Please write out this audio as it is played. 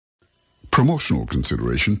Promotional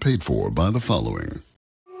consideration paid for by the following.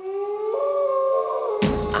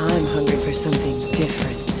 I'm hungry for something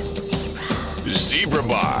different. Zebra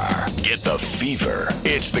Bar. Get the fever.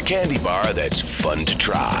 It's the candy bar that's fun to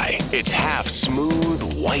try. It's half smooth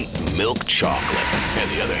white milk chocolate, and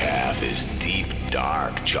the other half is deep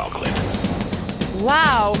dark chocolate.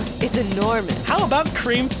 Wow, it's enormous. How about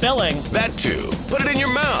cream filling? That too. Put it in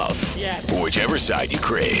your mouth. Yes. Whichever side you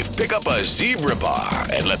crave, pick up a Zebra Bar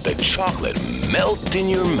and let the chocolate melt in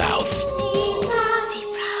your mouth.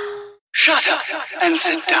 Zebra. Shut up and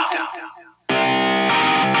sit down.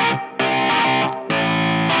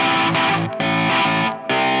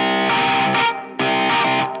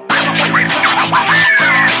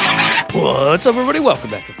 What's up, everybody?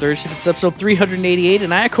 Welcome back to Third Shift. It's episode 388,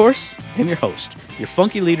 and I, of course, am your host, your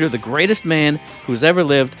funky leader, the greatest man who's ever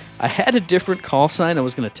lived. I had a different call sign. I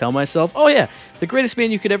was going to tell myself, oh yeah, the greatest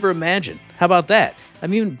man you could ever imagine. How about that?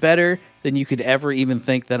 I'm even better than you could ever even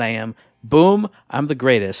think that I am. Boom, I'm the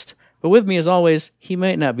greatest. But with me, as always, he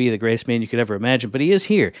might not be the greatest man you could ever imagine, but he is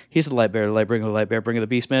here. He's the light bearer, the light bringer, the light bearer, bringer,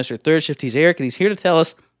 the Beastmaster. Third Shift, he's Eric, and he's here to tell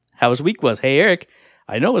us how his week was. Hey, Eric,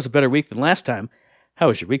 I know it was a better week than last time. How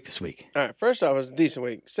was your week this week? All right, first off, it was a decent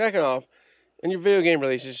week. Second off, in your video game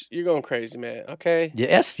releases, you're going crazy, man, okay?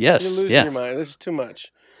 Yes. You're losing your mind. This is too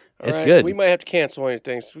much. All It's right? good. We might have to cancel one of your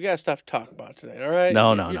things. We got stuff to talk about today, all right?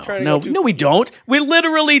 No, we don't. We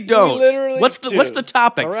literally don't. literally What's the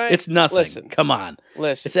topic? All right? It's nothing. Listen. Come on.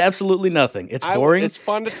 Listen. It's absolutely nothing. It's boring. It's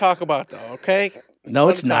fun to talk about, though, okay? No,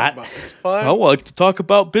 fun it's to talk not. about. It's fun. I want to talk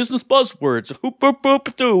about business buzzwords. Hoop, boop,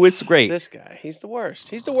 boop, doo. It's great. This guy, he's the worst.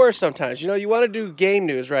 He's the worst sometimes. You know, you want to do game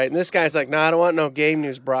news, right? And this guy's like, nah, I don't want no game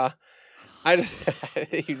news, brah. Then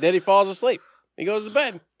he falls asleep. He goes to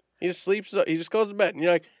bed. He just sleeps. He just goes to bed. And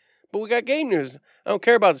you're like, but we got game news. I don't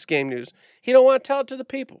care about this game news. He don't want to tell it to the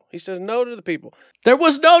people. He says no to the people. There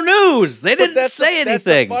was no news. They didn't say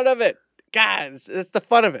anything. That's the fun of it. God, that's the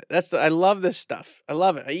fun of it. I love this stuff. I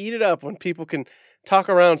love it. I eat it up when people can talk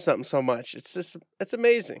around something so much. It's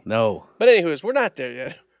amazing. No. But anyways, we're not there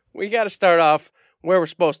yet. We got to start off where we're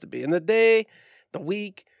supposed to be. In the day, the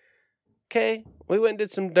week, okay? We went and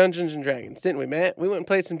did some Dungeons and Dragons, didn't we, Matt? We went and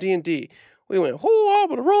played some D&D. We went, I'm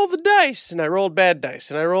going to roll the dice. And I rolled bad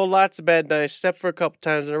dice. And I rolled lots of bad dice, except for a couple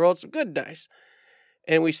times. And I rolled some good dice.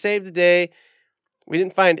 And we saved the day. We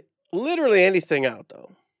didn't find literally anything out,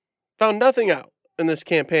 though. Found nothing out in this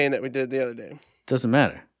campaign that we did the other day. Doesn't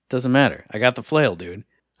matter. I got the flail, dude.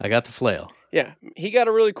 I got the flail. Yeah, he got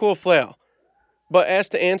a really cool flail. But as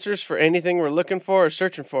to answers for anything we're looking for or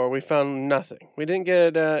searching for, we found nothing. We didn't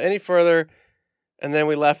get any further, and then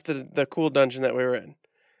we left the cool dungeon that we were in.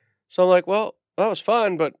 So I'm like, well, that was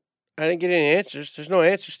fun, but I didn't get any answers. There's no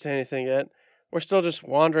answers to anything yet. We're still just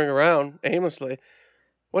wandering around aimlessly.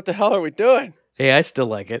 What the hell are we doing? Hey, I still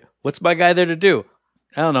like it. What's my guy there to do?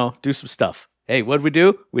 I don't know. Do some stuff. Hey, what'd we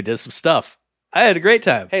do? We did some stuff. I had a great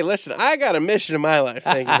time. Hey, listen, I got a mission in my life.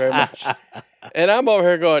 Thank you very much. And I'm over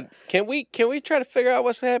here going, can we try to figure out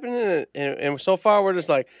what's happening? And so far, we're just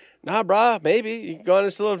like, nah, brah, maybe. You can go on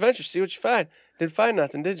this little adventure, see what you find. Didn't find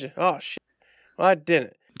nothing, did you? Oh, shit. Well, I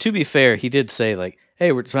didn't. To be fair, he did say, like,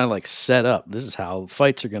 hey, we're trying to, like, set up. This is how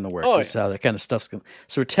fights are going to work. This is how that kind of stuff's going to...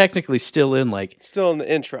 So we're technically still in, like... Still in the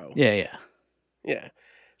intro. Yeah.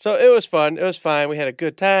 So it was fun. It was fine. We had a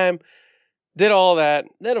good time. Did all that.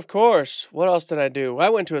 Then, of course, what else did I do? I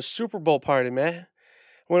went to a Super Bowl party, man.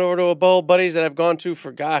 Went over to a bowl buddies that I've gone to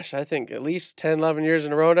for, gosh, I think at least 10, 11 years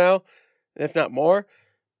in a row now, if not more.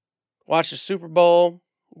 Watched the Super Bowl.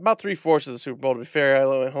 About 3/4 of the Super Bowl, to be fair. I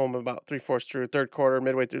went home about 3/4 through third quarter,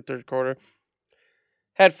 midway through third quarter.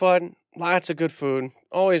 Had fun. Lots of good food.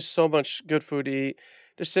 Always so much good food to eat.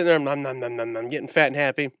 Just sitting there, nom, getting fat and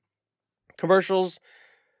happy. Commercials.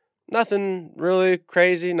 Nothing really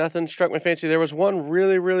crazy. Nothing struck my fancy. There was one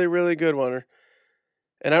really, really, really good one.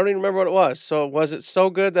 And I don't even remember what it was. So was it so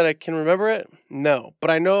good that I can remember it? No.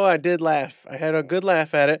 But I know I did laugh. I had a good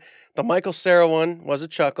laugh at it. The Michael Cera one was a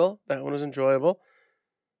chuckle. That one was enjoyable.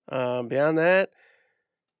 Beyond that.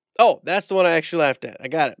 Oh, that's the one I actually laughed at. I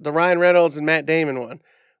got it. The Ryan Reynolds and Matt Damon one.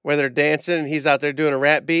 Where they're dancing and he's out there doing a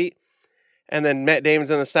rap beat. And then Matt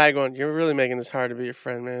Damon's on the side going, you're really making this hard to be your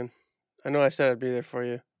friend, man. I know I said I'd be there for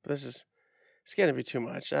you. But it's going to be too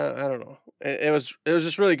much. I don't know. It was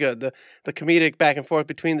just really good. The comedic back and forth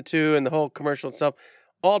between the two and the whole commercial and stuff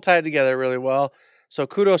all tied together really well. So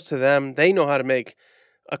kudos to them. They know how to make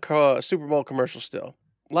a Super Bowl commercial still.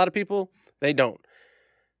 A lot of people, they don't.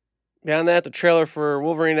 Beyond that, the trailer for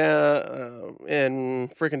Wolverine and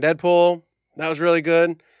freaking Deadpool, that was really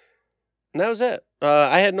good. And that was it.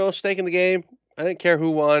 I had no stake in the game. I didn't care who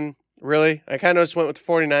won, really. I kind of just went with the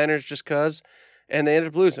 49ers just because, and they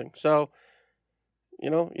ended up losing. So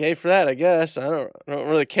yay for that, I guess. I don't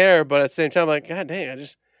really care, but at the same time, I'm like, God dang, I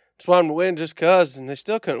just want them to win just because, and they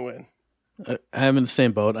still couldn't win. I'm in the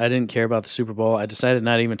same boat. I didn't care about the Super Bowl. I decided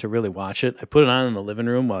not even to really watch it. I put it on in the living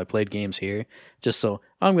room while I played games here, just so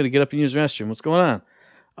I'm going to get up and use the restroom. What's going on?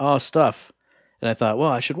 Oh, stuff. And I thought, well,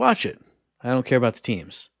 I should watch it. I don't care about the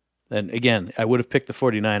teams. And again, I would have picked the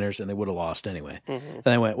 49ers, and they would have lost anyway. Mm-hmm. And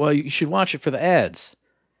I went, well, you should watch it for the ads.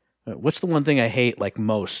 What's the one thing I hate like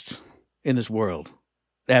most in this world?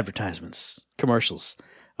 Advertisements, commercials.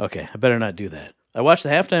 Okay, I better not do that. I watched the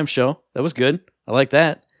halftime show. That was good. I like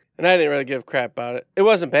that. And I didn't really give a crap about it. It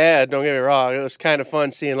wasn't bad, don't get me wrong. It was kind of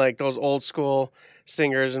fun seeing like those old school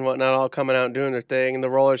singers and whatnot all coming out and doing their thing and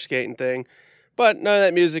the roller skating thing. But none of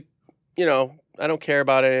that music, I don't care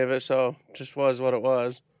about any of it, so it just was what it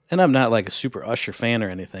was. And I'm not like a super Usher fan or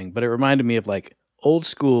anything, but it reminded me of like old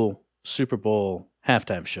school Super Bowl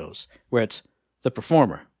halftime shows where it's the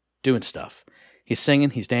performer doing stuff. He's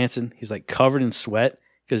singing, he's dancing, he's like covered in sweat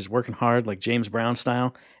because he's working hard like James Brown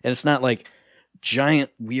style. And it's not like giant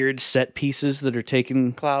weird set pieces that are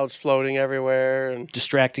taking clouds floating everywhere and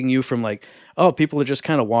distracting you from like, oh, people are just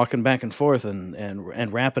kind of walking back and forth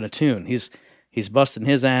and rapping a tune. He's busting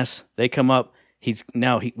his ass. They come up.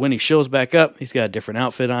 When he shows back up, he's got a different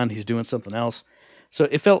outfit on. He's doing something else. So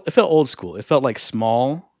it felt old school. It felt like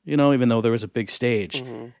small, even though there was a big stage.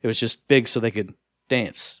 Mm-hmm. It was just big so they could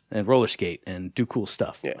dance and roller skate and do cool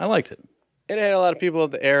stuff. Yeah. I liked it. It had a lot of people of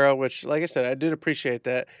the era, which, like I said, I did appreciate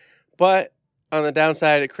that. But on the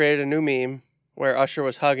downside, it created a new meme where Usher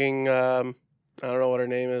was hugging, I don't know what her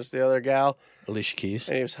name is, the other gal. Alicia Keys.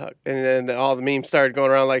 And he was and then all the memes started going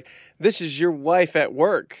around like, this is your wife at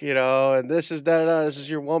work, and this is da-da-da, this is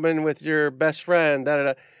your woman with your best friend,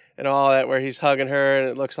 da-da-da, and all that where he's hugging her and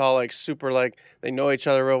it looks all like super like they know each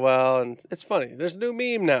other real well. And it's funny. There's a new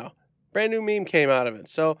meme now. Brand new meme came out of it.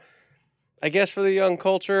 So I guess for the young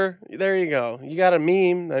culture, there you go. You got a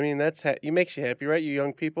meme. I mean, it makes you happy, right? You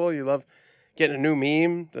young people, you love getting a new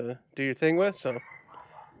meme to do your thing with. So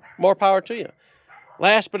more power to you.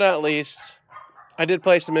 Last but not least, I did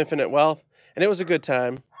play some Infinite Wealth, and it was a good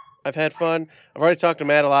time. I've had fun. I've already talked to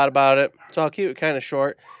Matt a lot about it, so I'll keep it kind of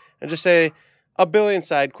short and just say a billion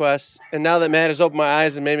side quests. And now that Matt has opened my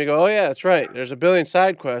eyes and made me go, oh, yeah, that's right. There's a billion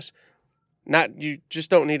side quests. You just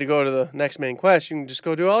don't need to go to the next main quest. You can just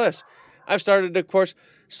go do all this. I've started to, of course,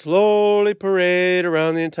 slowly parade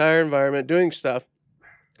around the entire environment doing stuff.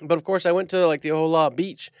 But, of course, I went to, like, the Ola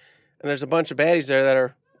Beach, and there's a bunch of baddies there that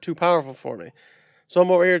are too powerful for me. So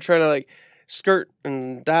I'm over here trying to, like, skirt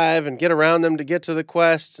and dive and get around them to get to the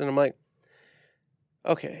quests. And I'm like,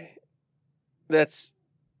 okay,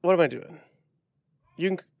 what am I doing?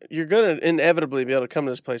 You're going to inevitably be able to come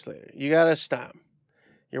to this place later. You got to stop.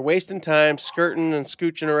 You're wasting time skirting and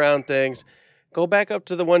scooching around things. Go back up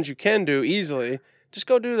to the ones you can do easily. Just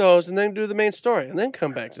go do those and then do the main story and then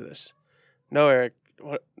come back to this. No, Eric,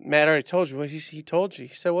 Matt already told you. He told you.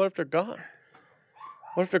 He said, what if they're gone?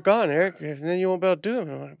 What if they're gone, Eric? And then you won't be able to do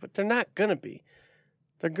them. But they're not going to be.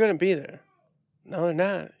 They're going to be there. No, they're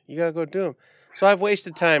not. You got to go do them. So I've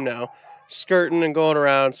wasted time now skirting and going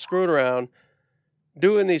around, screwing around,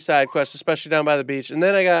 doing these side quests, especially down by the beach. And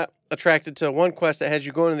then I got attracted to one quest that has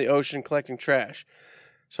you going to the ocean collecting trash.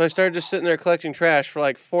 So I started just sitting there collecting trash for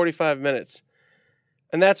like 45 minutes.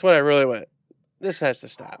 And that's when I really went, this has to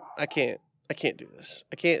stop. I can't do this.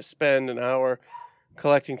 I can't spend an hour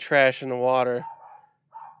collecting trash in the water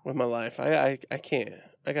with my life. I can't.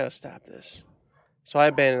 I got to stop this. So I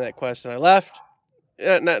abandoned that quest and I left.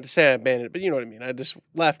 Not to say I abandoned it, but you know what I mean. I just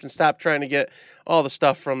left and stopped trying to get all the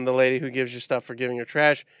stuff from the lady who gives you stuff for giving her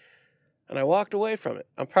trash. And I walked away from it.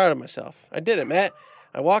 I'm proud of myself. I did it, Matt.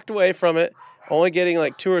 I walked away from it, only getting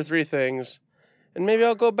like 2 or 3 things. And maybe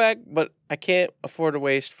I'll go back, but I can't afford to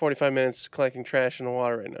waste 45 minutes collecting trash in the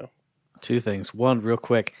water right now. 2 things. One, real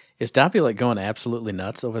quick. Is Doppy like going absolutely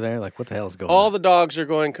nuts over there? Like, what the hell is going on? All the dogs are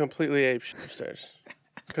going completely apeshit upstairs.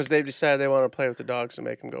 Because they've decided they want to play with the dogs and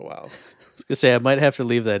make them go wild. I was going to say, I might have to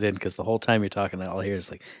leave that in because the whole time you're talking, all I hear is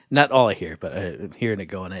like, not all I hear, but I'm hearing it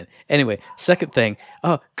going in. Anyway, second thing.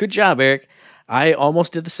 Oh, good job, Eric. I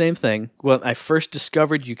almost did the same thing. When I first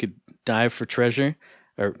discovered you could dive for treasure,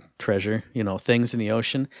 things in the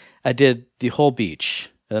ocean, I did the whole beach.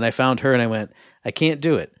 And then I found her and I went, I can't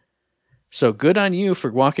do it. So good on you for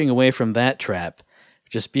walking away from that trap.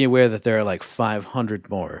 Just be aware that there are like 500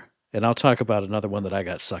 more. And I'll talk about another one that I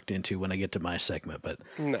got sucked into when I get to my segment. But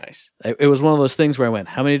nice. It was one of those things where I went,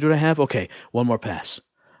 how many do I have? Okay, one more pass.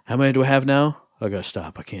 How many do I have now? I got to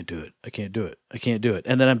stop. I can't do it. I can't do it. I can't do it.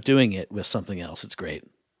 And then I'm doing it with something else. It's great.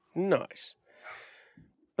 Nice.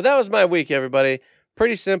 But that was my week, everybody.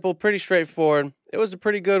 Pretty simple, pretty straightforward. It was a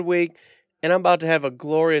pretty good week. and I'm about to have a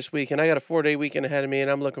glorious weekend. I got a 4-day weekend ahead of me, and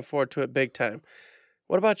I'm looking forward to it big time.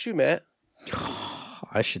 What about you, Matt?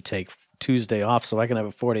 I should take Tuesday off so I can have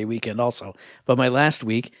a 4-day weekend also. But my last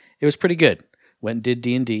week, it was pretty good. Went and did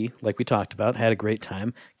D&D, like we talked about, had a great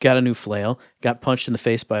time, got a new flail, got punched in the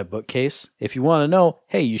face by a bookcase. If you want to know,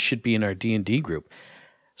 hey, you should be in our D&D group.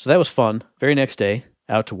 So that was fun. Very next day,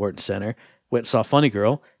 out to Wharton Center, went and saw Funny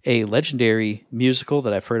Girl, a legendary musical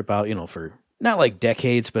that I've heard about, for not like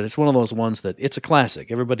decades, but it's one of those ones that it's a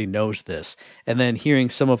classic. Everybody knows this. And then hearing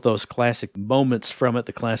some of those classic moments from it,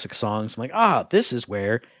 the classic songs, I'm like, this is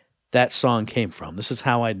where that song came from. This is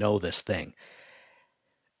how I know this thing.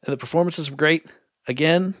 And the performances were great.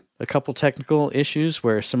 Again, a couple technical issues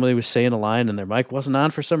where somebody was saying a line and their mic wasn't on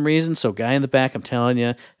for some reason. So guy in the back, I'm telling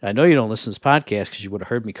you, I know you don't listen to this podcast because you would have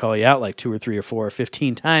heard me call you out like 2 or 3 or 4 or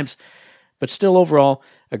 15 times. But still, overall,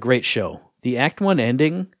 a great show. The Act 1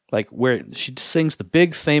 ending, like where she sings the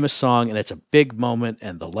big famous song and it's a big moment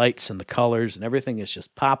and the lights and the colors and everything is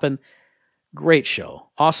just popping. Great show.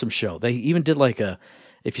 Awesome show. They even did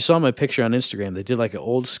if you saw my picture on Instagram, they did like an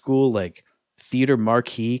old school theater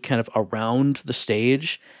marquee kind of around the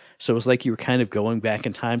stage. So it was like you were kind of going back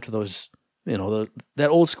in time to those, that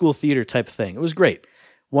old school theater type of thing. It was great.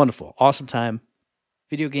 Wonderful. Awesome time.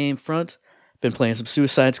 Video game front. Been playing some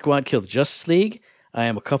Suicide Squad, Kill the Justice League. I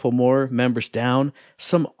am a couple more members down.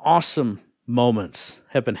 Some awesome moments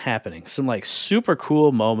have been happening. Some super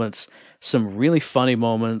cool moments. Some really funny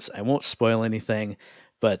moments. I won't spoil anything,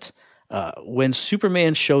 but when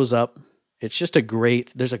Superman shows up, it's just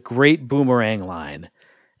there's a great boomerang line.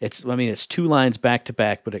 It's 2 lines back to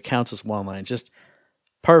back, but it counts as 1 line. Just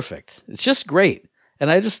perfect. It's just great. And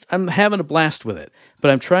I'm having a blast with it, but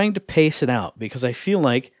I'm trying to pace it out because I feel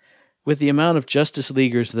like with the amount of Justice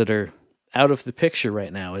Leaguers that are out of the picture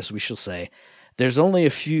right now, as we shall say, there's only a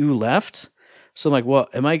few left. So I'm like, well,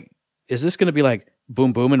 is this going to be like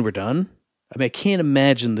boom, boom, and we're done? I can't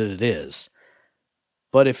imagine that it is.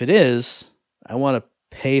 But if it is, I want to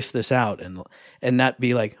pace this out and not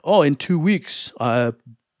be like, in 2 weeks, I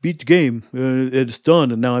beat the game, it's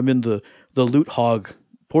done, and now I'm in the loot hog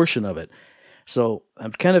portion of it. So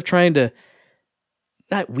I'm kind of trying to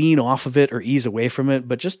not wean off of it or ease away from it,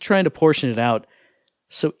 but just trying to portion it out.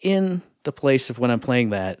 So in the place of when I'm playing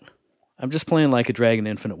that, I'm just playing like a Dragon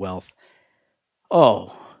Infinite Wealth.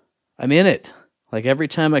 Oh, I'm in it. Like every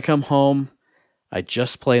time I come home, I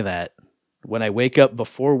just play that. When I wake up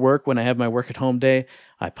before work, when I have my work at home day,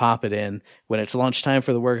 I pop it in. When it's lunchtime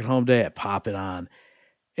for the work at home day, I pop it on.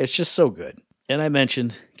 It's just so good. And I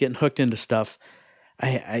mentioned getting hooked into stuff.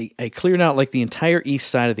 I cleared out the entire east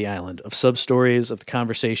side of the island of sub-stories, of the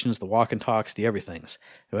conversations, the walk and talks, the everythings.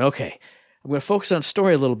 I went, okay, I'm going to focus on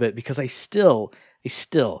story a little bit because I still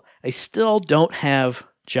don't have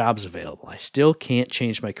jobs available. I still can't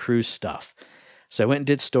change my crew's stuff. So I went and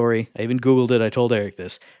did story. I even Googled it. I told Eric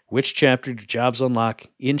this. Which chapter do jobs unlock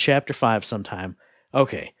in chapter 5 sometime?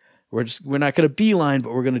 Okay, we're not going to beeline,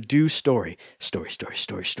 but we're going to do story.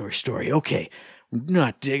 Story. Okay, I'm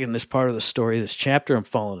not digging this part of the story, this chapter. I'm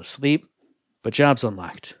falling asleep. But jobs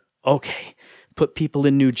unlocked. Okay, put people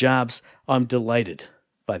in new jobs. I'm delighted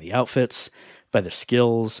by the outfits, by the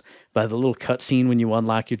skills, by the little cutscene when you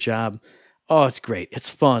unlock your job. Oh, it's great. It's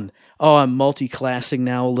fun. Oh, I'm multi-classing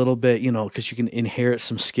now a little bit, because you can inherit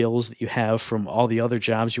some skills that you have from all the other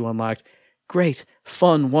jobs you unlocked. Great,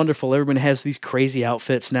 fun, wonderful. Everyone has these crazy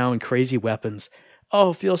outfits now and crazy weapons. Oh,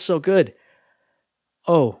 it feels so good.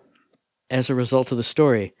 Oh, as a result of the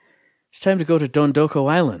story, it's time to go to Dondoko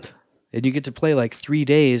Island. And you get to play 3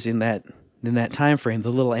 days in that time frame, the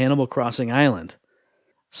little Animal Crossing island.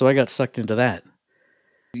 So I got sucked into that.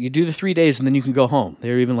 You do the 3 days and then you can go home. They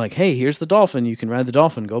were even like, hey, here's the dolphin. You can ride the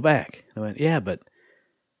dolphin, go back. And I went, yeah, but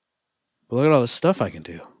look at all this stuff I can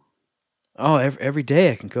do. Oh, every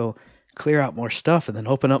day I can go clear out more stuff and then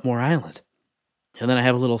open up more island. And then I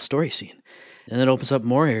have a little story scene. And then it opens up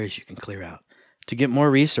more areas you can clear out to get more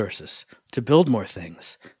resources, to build more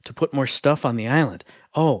things, to put more stuff on the island.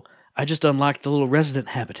 Oh, I just unlocked the little resident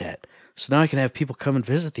habitat. So now I can have people come and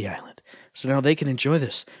visit the island. So now they can enjoy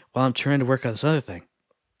this while I'm trying to work on this other thing.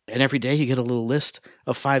 And every day you get a little list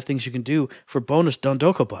of 5 things you can do for bonus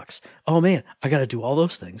Dondoko bucks. Oh man, I got to do all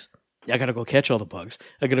those things. I got to go catch all the bugs.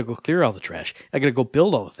 I got to go clear all the trash. I got to go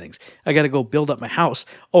build all the things. I got to go build up my house.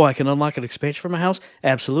 Oh, I can unlock an expansion for my house?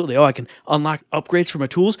 Absolutely. Oh, I can unlock upgrades for my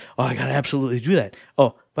tools? Oh, I got to absolutely do that.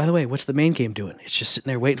 Oh, by the way, what's the main game doing? It's just sitting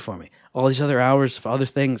there waiting for me. All these other hours of other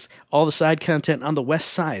things, all the side content on the west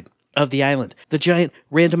side of the island. The giant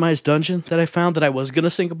randomized dungeon that I found that I was going to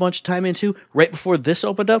sink a bunch of time into right before this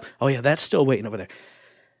opened up. Oh yeah, that's still waiting over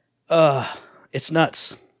there. It's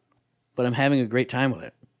nuts, but I'm having a great time with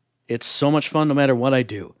it. It's so much fun no matter what I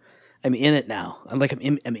do. I'm in it now. I'm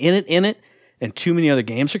in it, and too many other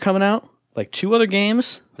games are coming out. Like 2 other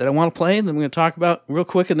games that I want to play that I'm going to talk about real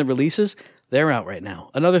quick in the releases. They're out right now.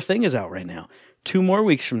 Another thing is out right now. 2 more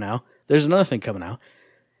weeks from now, there's another thing coming out.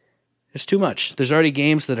 It's too much. There's already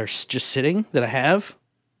games that are just sitting that I have,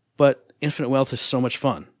 but Infinite Wealth is so much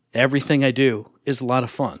fun. Everything I do is a lot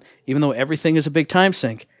of fun. Even though everything is a big time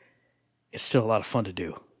sink, it's still a lot of fun to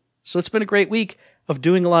do. So it's been a great week of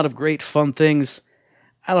doing a lot of great fun things.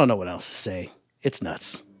 I don't know what else to say. It's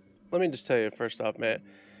nuts. Let me just tell you first off, Matt.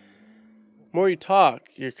 The more you talk,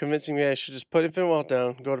 you're convincing me I should just put Infinite Wealth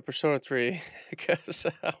down, go to Persona 3, because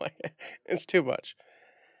it's too much.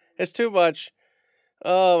 It's too much.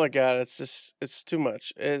 Oh my God, it's too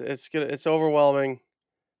much. It's overwhelming,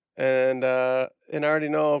 and I already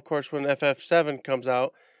know, of course, when FF7 comes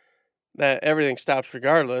out, that everything stops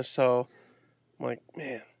regardless. So I'm like,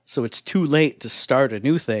 man. So it's too late to start a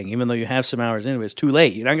new thing, even though you have some hours into it. It's too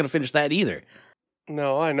late. You're not going to finish that either.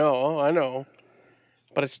 No, I know.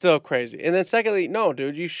 But it's still crazy. And then secondly, no,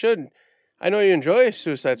 dude, you should. I know you enjoy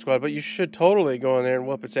Suicide Squad, but you should totally go in there and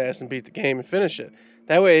whoop its ass and beat the game and finish it.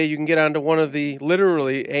 That way you can get onto one of the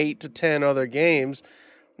literally 8 to 10 other games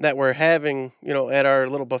that we're having, at our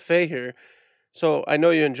little buffet here. So I know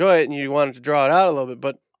you enjoy it and you wanted to draw it out a little bit,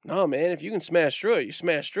 but no, man, if you can smash through it, you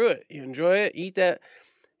smash through it. You enjoy it, eat that.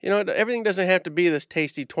 Everything doesn't have to be this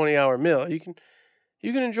tasty 20-hour meal. You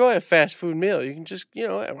can enjoy a fast food meal. You can just,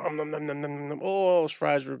 those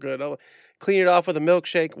fries were good. I'll clean it off with a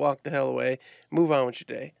milkshake, walk the hell away, move on with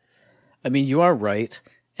your day. I mean, you are right.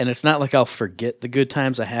 And it's not like I'll forget the good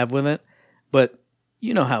times I have with it. But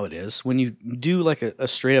you know how it is. When you do like a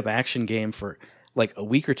straight-up action game for like a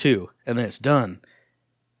week or 2, and then it's done,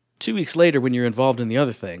 2 weeks later when you're involved in the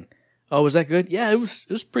other thing, oh, was that good? Yeah, it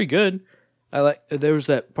was pretty good. There was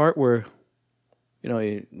that part where,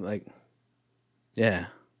 yeah.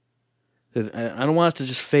 I don't want it to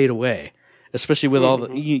just fade away, especially with all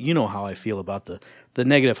the, you know how I feel about the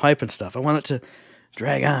negative hype and stuff. I want it to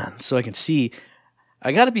drag on so I can see.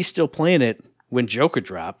 I got to be still playing it when Joker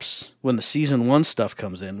drops, when the Season 1 stuff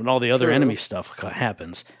comes in, when all the other enemy stuff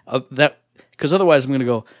happens. Because otherwise I'm going to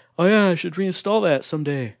go, oh yeah, I should reinstall that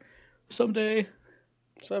someday. Someday.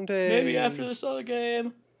 Maybe after this other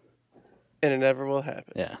game. And it never will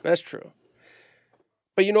happen. Yeah. That's true.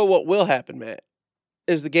 But you know what will happen, Matt,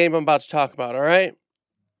 is the game I'm about to talk about, all right?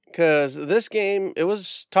 Because this game, it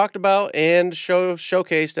was talked about and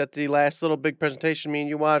showcased at the last little big presentation me and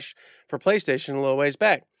you watched for PlayStation a little ways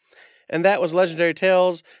back. And that was Legendary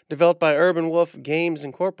Tales, developed by Urban Wolf Games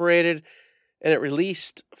Incorporated, and it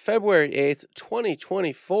released February 8th,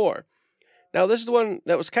 2024. Now, this is the one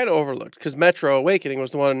that was kind of overlooked, because Metro Awakening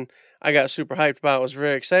was the one I got super hyped about, was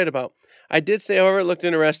very excited about. I did say, however, it looked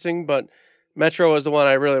interesting, but Metro was the one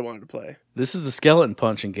I really wanted to play. This is the skeleton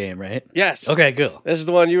punching game, right? Yes. Okay, cool. This is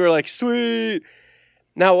the one you were like, sweet.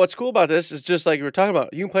 Now, what's cool about this is just like you were talking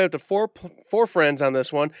about. You can play up to four friends on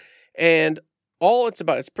this one, and all it's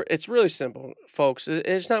about, it's really simple, folks.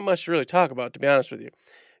 It's not much to really talk about, to be honest with you.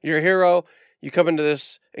 You're a hero. You come into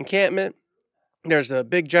this encampment. There's a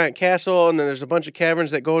big giant castle, and then there's a bunch of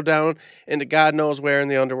caverns that go down into God knows where in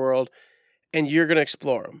the underworld, and you're going to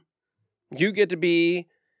explore them. You get to be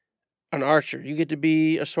an archer. You get to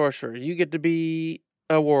be a sorcerer. You get to be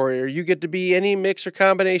a warrior. You get to be any mix or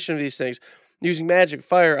combination of these things, using magic,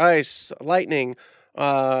 fire, ice, lightning,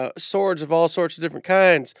 swords of all sorts of different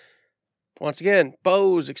kinds. Once again,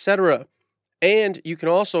 bows, etc. And you can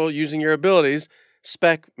also, using your abilities,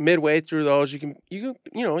 spec midway through those. You're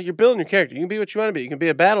building your character. You can be what you want to be. You can be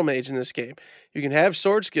a battle mage in this game. You can have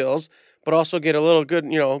sword skills, but also get a little good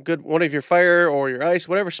one of your fire or your ice,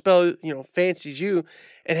 whatever spell fancies you,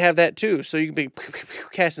 and have that too. So you can be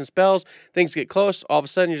casting spells. Things get close. All of a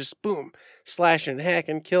sudden, you're just boom, slashing,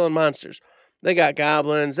 hacking, killing monsters. They got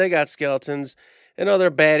goblins. They got skeletons and other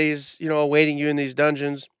baddies, awaiting you in these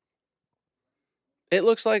dungeons. It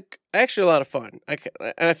looks like actually a lot of fun.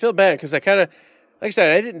 And I feel bad because I kind of, like I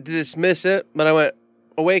said, I didn't dismiss it, but I went,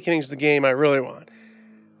 Awakening's the game I really want.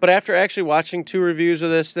 But after actually watching 2 reviews of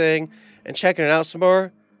this thing and checking it out some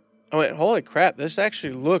more, I went, holy crap, this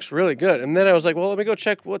actually looks really good. And then I was like, well, let me go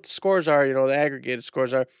check what the scores are, the aggregated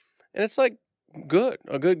scores are. And it's like a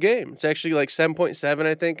good game. It's actually like 7.7,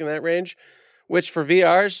 I think, in that range, which for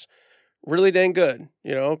VRs, really dang good,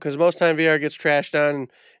 because most time VR gets trashed on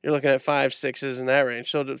and you're looking at 5, 6s in that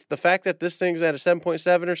range. So the fact that this thing's at a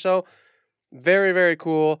 7.7 or so, very, very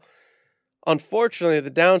cool. Unfortunately,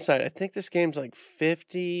 the downside, I think this game's like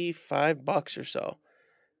 $55 or so.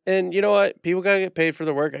 And you know what? People got to get paid for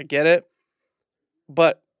the work. I get it.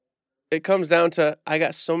 But it comes down to I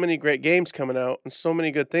got so many great games coming out and so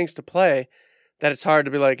many good things to play that it's hard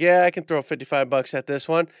to be like, yeah, I can throw $55 at this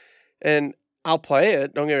one and I'll play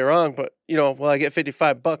it. Don't get me wrong, but will I get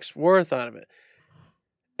 $55 worth out of it?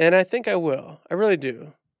 And I think I will. I really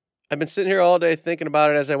do. I've been sitting here all day thinking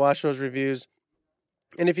about it as I watch those reviews.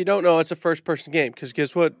 And if you don't know, it's a first-person game because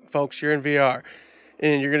guess what, folks? You're in VR.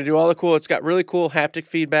 And you're going to do all the cool. It's got really cool haptic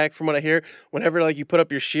feedback from what I hear. Whenever you put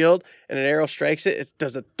up your shield and an arrow strikes it, it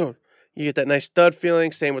does a thud. You get that nice thud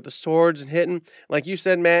feeling. Same with the swords and hitting. Like you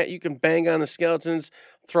said, Matt, you can bang on the skeletons,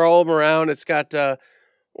 throw them around. It's got,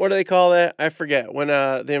 what do they call that? I forget. When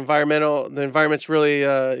the environment's really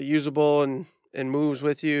usable and moves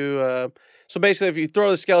with you. So basically, if you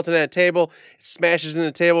throw the skeleton at a table, it smashes in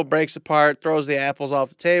the table, breaks apart, throws the apples off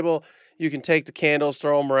the table. You can take the candles,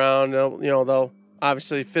 throw them around. They'll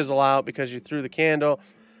obviously fizzle out because you threw the candle.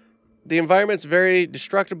 The environment's very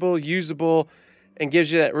destructible, usable, and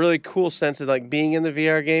gives you that really cool sense of being in the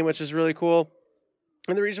VR game, which is really cool.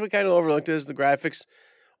 And the reason we kind of overlooked it is the graphics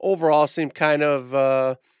overall seem kind of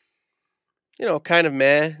kind of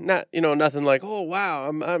meh. Not, nothing like, oh,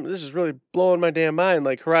 wow, this is really blowing my damn mind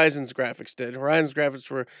like Horizon's graphics did. Horizon's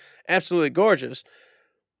graphics were absolutely gorgeous.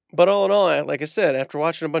 But all in all, like I said, after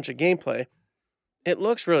watching a bunch of gameplay, it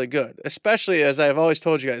looks really good. Especially, as I've always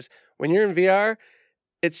told you guys, when you're in VR,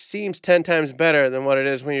 it seems 10 times better than what it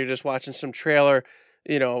is when you're just watching some trailer,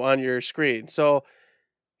 on your screen. So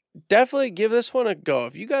definitely give this one a go.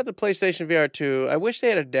 If you got the PlayStation VR 2, I wish they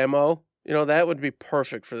had a demo. That would be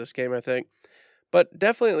perfect for this game, I think. But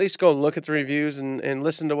definitely at least go look at the reviews and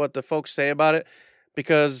listen to what the folks say about it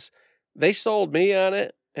because they sold me on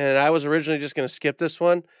it, and I was originally just going to skip this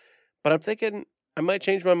one. But I'm thinking I might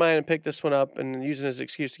change my mind and pick this one up and use it as an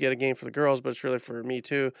excuse to get a game for the girls, but it's really for me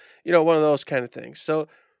too. One of those kind of things. So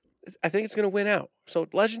I think it's going to win out. So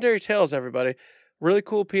Legendary Tales, everybody. Really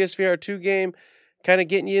cool PSVR 2 game. Kind of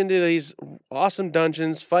getting you into these awesome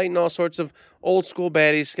dungeons, fighting all sorts of old school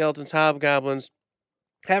baddies, skeletons, hobgoblins.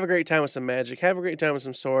 Have a great time with some magic. Have a great time with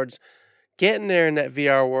some swords. Get in there in that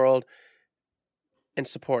VR world and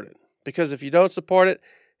support it. Because if you don't support it,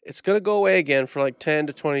 it's going to go away again for 10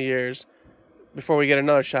 to 20 years before we get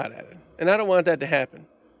another shot at it. And I don't want that to happen.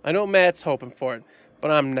 I know Matt's hoping for it,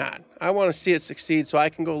 but I'm not. I want to see it succeed so I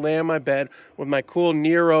can go lay on my bed with my cool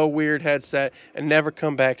Nero weird headset and never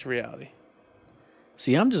come back to reality.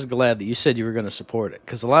 See, I'm just glad that you said you were going to support it.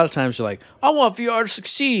 Because a lot of times you're like, I want VR to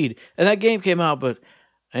succeed. And that game came out, but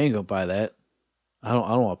I ain't going to buy that. I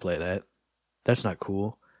don't want to play that. That's not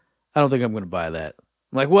cool. I don't think I'm going to buy that.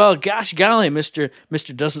 I'm like, well, gosh golly, Mr.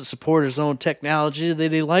 doesn't support his own technology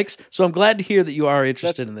that he likes. So I'm glad to hear that you are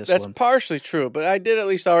interested in this one. That's partially true, but I did at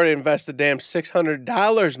least already invest the damn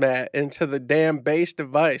 $600, Matt, into the damn base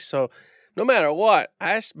device. So no matter what,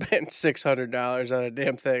 I spent $600 on a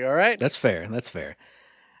damn thing, all right? That's fair. That's fair.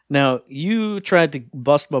 Now, you tried to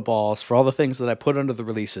bust my balls for all the things that I put under the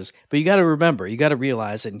releases, but you got to remember, you got to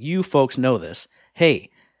realize, and you folks know this, hey,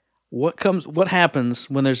 what happens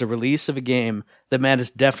when there's a release of a game that Matt is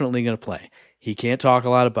definitely going to play? He can't talk a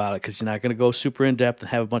lot about it because he's not going to go super in-depth and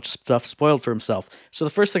have a bunch of stuff spoiled for himself. So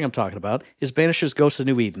the first thing I'm talking about is Banishers Ghosts of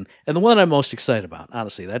New Eden, and the one I'm most excited about,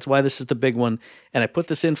 honestly. That's why this is the big one, and I put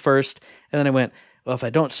this in first, and then I went, well, if I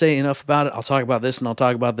don't say enough about it, I'll talk about this and I'll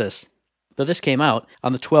talk about this. But this came out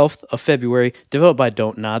on the 12th of February, developed by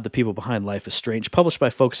Don't Nod, the people behind Life is Strange, published by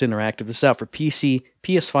Focus Interactive. This is out for PC,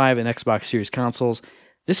 PS5, and Xbox Series consoles.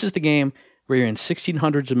 This is the game where you're in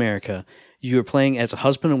 1600s America. You are playing as a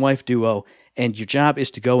husband and wife duo, and your job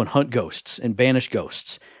is to go and hunt ghosts and banish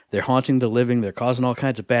ghosts. They're haunting the living. They're causing all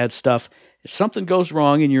kinds of bad stuff. If something goes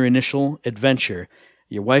wrong in your initial adventure,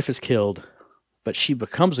 your wife is killed, but she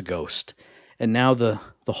becomes a ghost. And now the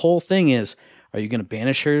whole thing is, are you going to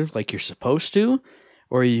banish her like you're supposed to?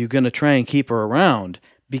 Or are you going to try and keep her around?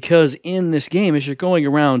 Because in this game, as you're going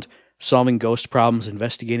around solving ghost problems,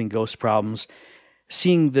 investigating ghost problems,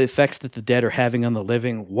 seeing the effects that the dead are having on the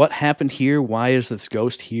living, what happened here? Why is this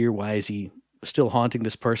ghost here? Why is he still haunting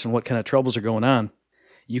this person? What kind of troubles are going on?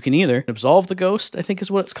 You can either absolve the ghost, I think is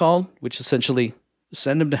what it's called, which essentially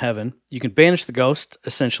send him to heaven. You can banish the ghost,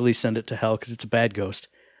 essentially send it to hell because it's a bad ghost.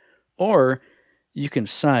 Or you can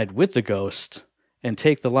side with the ghost and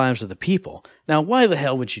take the lives of the people. Now, why the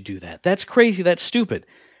hell would you do that? That's crazy. That's stupid.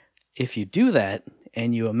 If you do that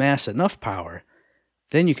and you amass enough power,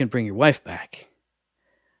 then you can bring your wife back.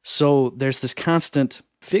 So there's this constant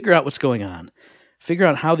figure out what's going on, figure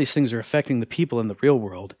out how these things are affecting the people in the real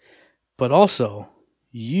world, but also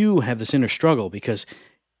you have this inner struggle because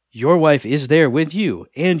your wife is there with you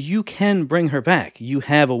and you can bring her back. You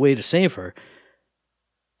have a way to save her,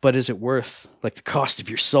 but is it worth like the cost of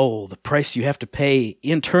your soul, the price you have to pay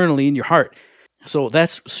internally in your heart? So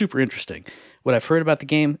that's super interesting. What I've heard about the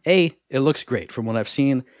game, it looks great. From what I've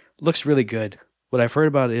seen, looks really good. What I've heard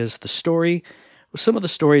about is the story. Well, some of the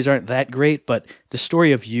stories aren't that great, but the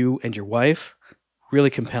story of you and your wife, really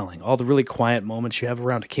compelling. All the really quiet moments you have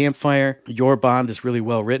around a campfire. Your bond is really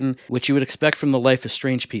well written, which you would expect from the Life is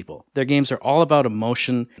Strange people. Their games are all about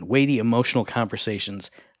emotion, weighty emotional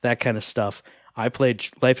conversations, that kind of stuff. I played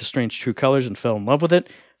Life is Strange True Colors and fell in love with it,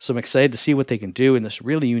 so I'm excited to see what they can do in this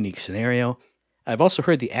really unique scenario. I've also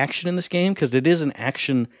heard the action in this game, because it is an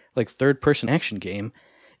action, like third-person action game,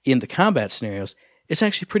 in the combat scenarios, it's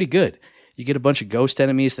actually pretty good. You get a bunch of ghost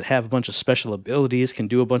enemies that have a bunch of special abilities, can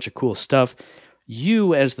do a bunch of cool stuff.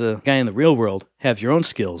 You, as the guy in the real world, have your own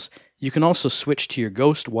skills. You can also switch to your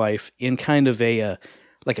ghost wife in kind of a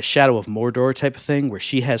like a Shadow of Mordor type of thing, where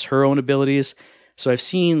she has her own abilities. So I've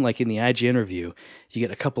seen, like in the IGN review, you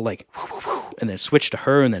get a couple like, and then switch to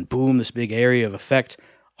her, and then boom, this big area of effect.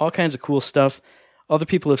 All kinds of cool stuff. Other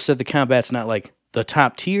people have said the combat's not like the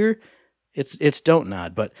top tier. It's don't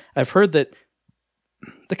nod, but I've heard that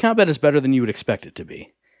the combat is better than you would expect it to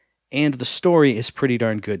be. And the story is pretty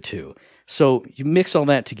darn good too. So you mix all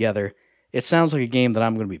that together, it sounds like a game that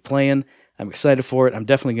I'm going to be playing. I'm excited for it. I'm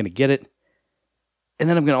definitely going to get it. And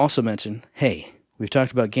then I'm going to also mention, hey, we've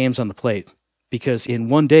talked about games on the plate, because in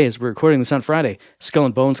one day, as we're recording this on Friday, Skull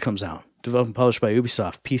and Bones comes out, developed and published by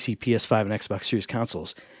Ubisoft, PC, PS5, and Xbox Series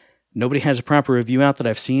consoles. Nobody has a proper review out that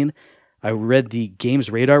I've seen. I read the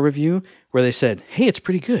Games Radar review where they said, hey, it's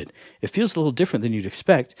pretty good. It feels a little different than you'd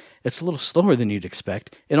expect. It's a little slower than you'd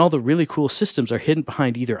expect. And all the really cool systems are hidden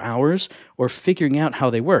behind either hours or figuring out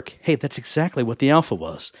how they work. Hey, that's exactly what the alpha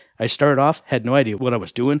was. I started off, had no idea what I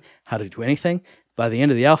was doing, how to do anything. By the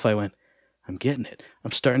end of the alpha, I went, I'm getting it.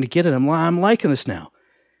 I'm starting to get it. I'm liking this now.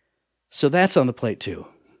 So that's on the plate too.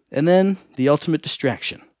 And then the ultimate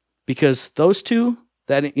distraction. Because those two,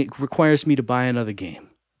 that it requires me to buy another game.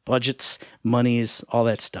 Budgets, monies, all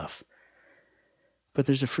that stuff. But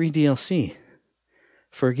there's a free DLC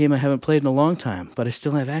for a game I haven't played in a long time, but I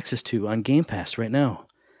still have access to on Game Pass right now.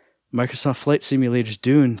 Microsoft Flight Simulator's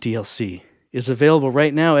Dune DLC is available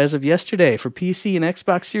right now as of yesterday for PC and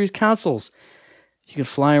Xbox Series consoles. You can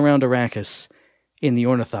fly around Arrakis in the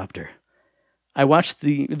Ornithopter. I watched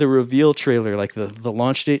the reveal trailer, like the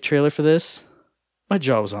launch date trailer for this. My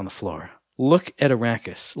jaw was on the floor. Look at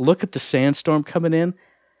Arrakis. Look at the sandstorm coming in.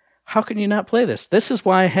 How can you not play this? This is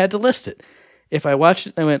why I had to list it. If I watched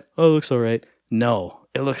it and I went, oh, it looks all right. No,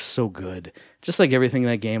 it looks so good. Just like everything in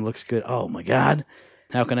that game looks good. Oh, my God.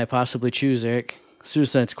 How can I possibly choose, Eric?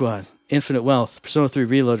 Suicide Squad, Infinite Wealth, Persona 3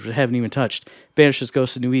 Reloaded, which I haven't even touched, Banishers,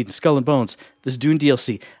 Ghosts of New Eden, Skull and Bones, this Dune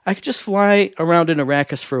DLC. I could just fly around in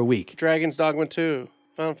Arrakis for a week. Dragon's Dogma 2,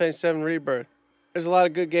 Final Fantasy VII Rebirth. There's a lot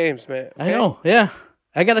of good games, man. Okay? I know, yeah.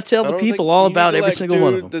 I got to tell the people all about every single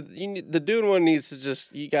one of them. The Dune one needs to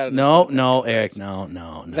just, you got to. No, Eric, no.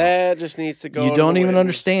 That just needs to go. You don't even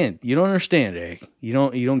understand. You don't understand, Eric. You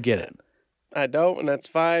don't get it. I don't, and that's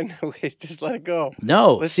fine. Just let it go.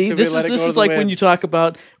 No, Listen see, this is like when you talk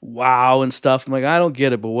about WoW and stuff. I'm like, I don't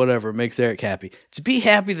get it, but whatever. It makes Eric happy. Just be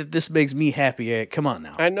happy that this makes me happy, Eric. Come on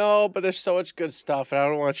now. I know, but there's so much good stuff, and I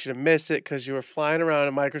don't want you to miss it because you were flying around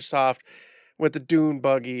in Microsoft with the Dune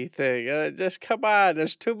buggy thing. Just come on.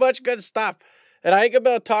 There's too much good stuff. And I ain't going to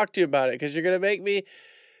be able to talk to you about it because you're going to make me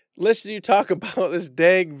listen to you talk about this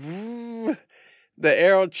dang, the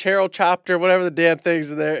Cheryl chopper, whatever the damn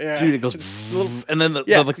thing's in there. Yeah. Dude, it goes, and then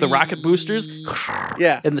the rocket boosters.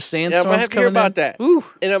 Yeah. And the sandstorms I'm going to have to hear about that. Ooh.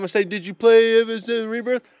 And I'm going to say, did you play Evanston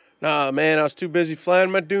Rebirth? Nah, man, I was too busy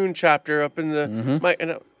flying my Dune chopper up in the...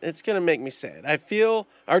 and it's going to make me sad. I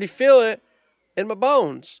already feel it in my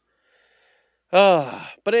bones. But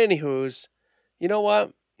anywho's, you know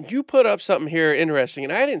what? You put up something here interesting,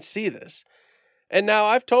 and I didn't see this. And now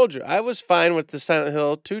I've told you, I was fine with the Silent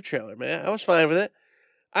Hill 2 trailer, man. I was fine with it.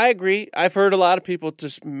 I agree. I've heard a lot of people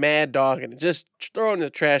just mad dogging it, just throw it in the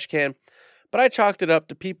trash can. But I chalked it up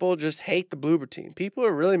to people just hate the Bloober team. People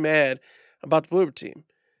are really mad about the Bloober team.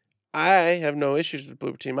 I have no issues with the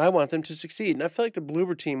Bloober team. I want them to succeed, and I feel like the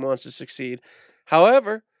Bloober team wants to succeed.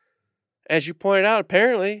 However, as you pointed out,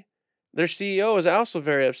 apparently, their CEO is also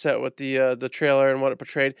very upset with the trailer and what it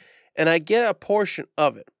portrayed, and I get a portion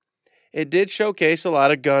of it. It did showcase a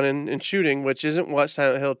lot of gunning and shooting, which isn't what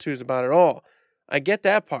Silent Hill 2 is about at all. I get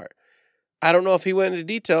that part. I don't know if he went into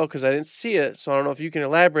detail because I didn't see it, so I don't know if you can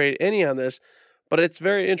elaborate any on this, but it's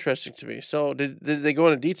very interesting to me. So did they go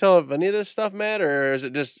into detail of any of this stuff, Matt, or is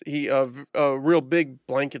it just a real big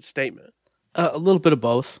blanket statement? A little bit of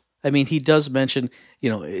both. I mean, he does mention,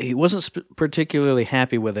 he wasn't particularly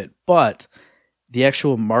happy with it, but the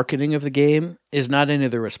actual marketing of the game is not any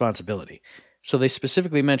of their responsibility. So they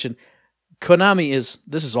specifically mentioned Konami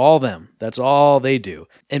this is all them. That's all they do.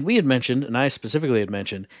 And we had mentioned, and I specifically had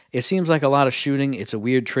mentioned, it seems like a lot of shooting. It's a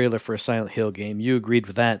weird trailer for a Silent Hill game. You agreed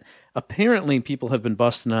with that. Apparently, people have been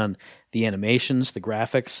busting on the animations, the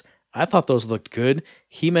graphics. I thought those looked good.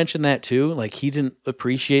 He mentioned that too. Like, he didn't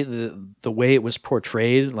appreciate the way it was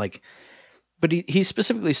portrayed. Like, but he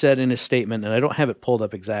specifically said in his statement, and I don't have it pulled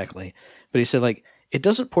up exactly, but he said, like, it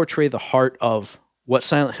doesn't portray the heart of what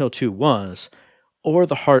Silent Hill 2 was, or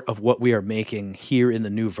the heart of what we are making here in the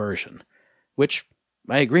new version, which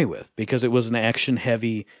I agree with, because it was an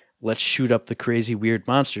action-heavy, let's shoot up the crazy weird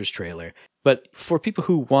monsters trailer. But for people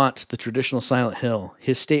who want the traditional Silent Hill,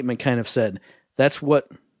 his statement kind of said, that's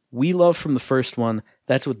what we love from the first one,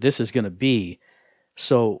 that's what this is going to be.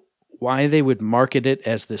 So why they would market it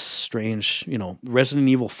as this strange, Resident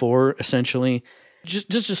Evil 4, essentially,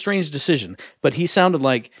 just a strange decision. But he sounded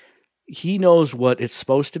like he knows what it's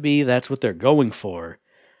supposed to be. That's what they're going for.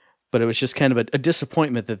 But it was just kind of a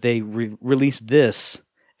disappointment that they released this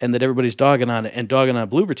and that everybody's dogging on it and dogging on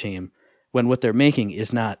Bloober Team when what they're making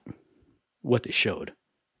is not what they showed.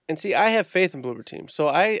 And see, I have faith in Bloober Team. So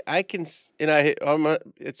I can,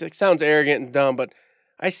 it sounds arrogant and dumb, but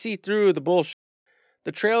I see through the bullshit.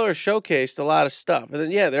 The trailer showcased a lot of stuff. And then,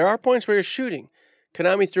 yeah, there are points where you're shooting.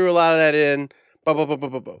 Konami threw a lot of that in.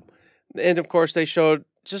 And, of course, they showed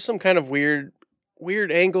just some kind of weird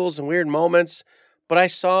angles and weird moments. But I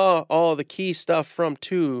saw all the key stuff from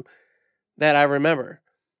 2 that I remember.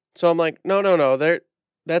 So I'm like, no.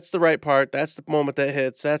 That's the right part. That's the moment that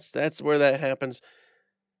hits. That's where that happens.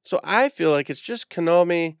 So I feel like it's just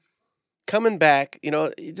Konami coming back.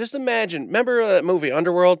 Just imagine. Remember that movie,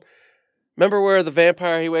 Underworld? Remember where the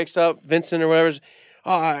vampire, he wakes up, Vincent or whatever,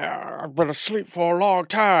 I've been asleep for a long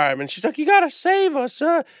time. And she's like, you got to save us,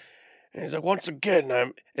 And he's like, once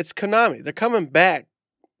again, it's Konami. They're coming back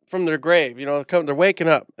from their grave. They're waking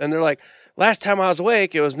up. And they're like, last time I was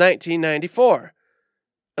awake, it was 1994.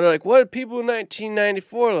 And they're like, what did people in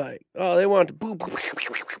 1994 like? Oh, they wanted to boo.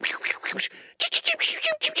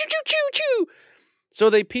 So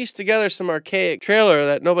they pieced together some archaic trailer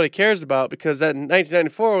that nobody cares about because that in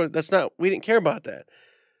 1994, we didn't care about that.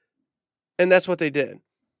 And that's what they did.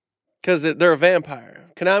 Because they're a vampire.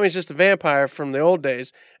 Konami's just a vampire from the old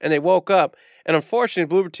days. And they woke up. And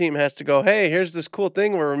unfortunately, Bloober Team has to go, hey, here's this cool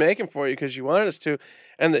thing we're making for you because you wanted us to.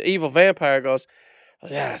 And the evil vampire goes,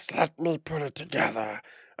 yes, let me put it together.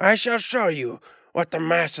 I shall show you what the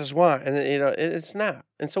masses want. And, it's not.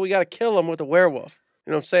 And so we got to kill them with a werewolf.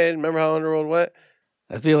 You know what I'm saying? Remember how Underworld went?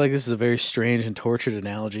 I feel like this is a very strange and tortured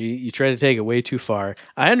analogy. You try to take it way too far.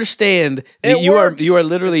 I understand that you are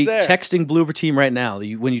literally texting Bloober Team right now.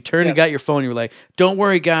 When you turned and got your phone, you were like, don't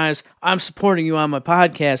worry, guys. I'm supporting you on my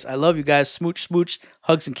podcast. I love you guys. Smooch, smooch,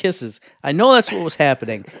 hugs and kisses. I know that's what was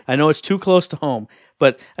happening. I know it's too close to home.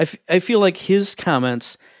 But I feel like his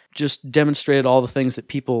comments just demonstrated all the things that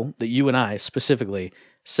people, that you and I specifically,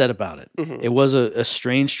 said about it. Mm-hmm. It was a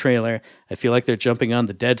strange trailer. I feel like they're jumping on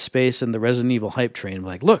the Dead Space and the Resident Evil hype train.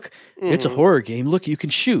 Like, look, it's a horror game. Look, you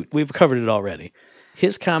can shoot. We've covered it already.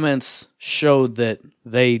 His comments showed that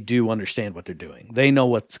they do understand what they're doing. They know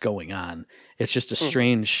what's going on. It's just a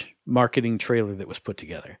strange marketing trailer that was put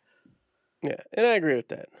together. Yeah, and I agree with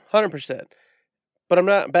that. 100%. But I'm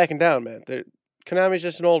not backing down, man. Konami's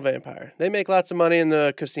just an old vampire. They make lots of money in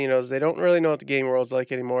the casinos. They don't really know what the game world's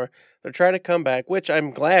like anymore. They're trying to come back, which I'm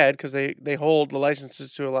glad because they hold the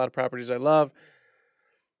licenses to a lot of properties I love.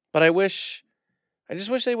 But I just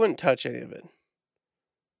wish they wouldn't touch any of it.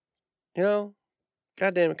 God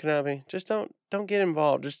damn it, Konami. Just don't get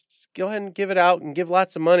involved. Just go ahead and give it out and give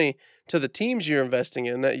lots of money to the teams you're investing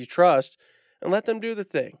in that you trust and let them do the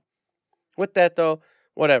thing. With that, though,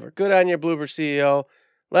 whatever. Good on your Bloober CEO.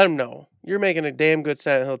 Let them know. You're making a damn good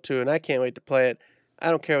Silent Hill 2, and I can't wait to play it. I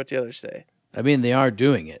don't care what the others say. I mean, they are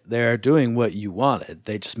doing it. They are doing what you wanted.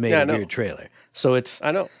 They just made a weird trailer. So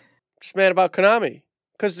I know. Just mad about Konami.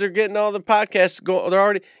 Because they're getting all the podcasts going. They're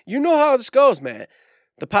already... You know how this goes, man.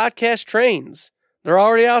 The podcast trains. They're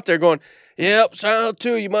already out there going, yep, Silent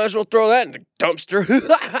Hill 2, you might as well throw that in the dumpster.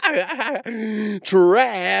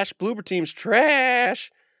 Trash. Bloober Team's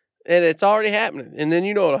trash. And it's already happening. And then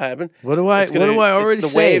you know what'll happen. What do I already say?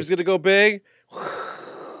 The wave's going to go big.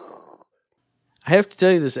 I have to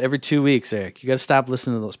tell you this every 2 weeks, Eric. You got to stop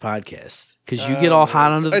listening to those podcasts because you get all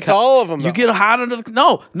hot under the. It's all of them. You get hot under the.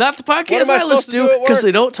 No, not the podcast I listen to because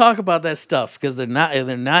they don't talk about that stuff because they're not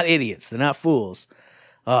idiots. They're not fools.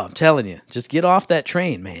 Oh, I'm telling you, just get off that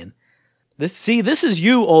train, man. This is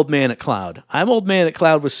you, old man at cloud. I'm old man at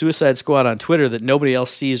cloud with Suicide Squad on Twitter that nobody else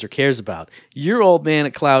sees or cares about. You're old man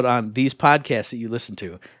at cloud on these podcasts that you listen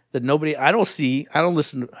to that nobody, I don't see, I don't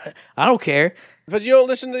listen, I don't care. But you don't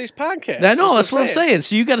listen to these podcasts. I know, that's what I'm saying.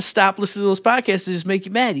 So you got to stop listening to those podcasts that just make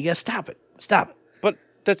you mad. You got to stop it. Stop it. But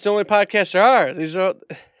that's the only podcasts there are. These are,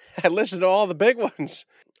 I listen to all the big ones.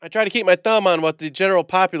 I try to keep my thumb on what the general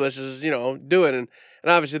populace is, doing. And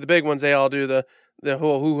obviously the big ones, they all do the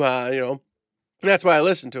whole hoo-ha, That's why I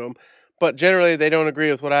listen to them. But generally, they don't agree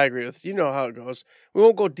with what I agree with. You know how it goes. We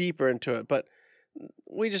won't go deeper into it, but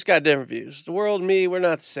we just got different views. The world and me, we're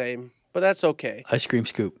not the same, but that's okay. Ice cream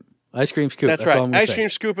scoop. Ice cream scoop. That's right. All I'm gonna Ice say. cream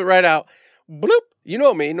scoop it right out. Bloop. You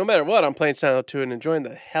know me. No matter what, I'm playing Silent 2 and enjoying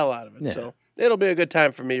the hell out of it. Yeah. So it'll be a good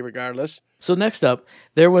time for me regardless. So next up,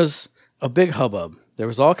 there was a big hubbub. There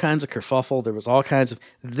was all kinds of kerfuffle. There was all kinds of...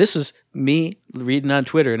 This is me reading on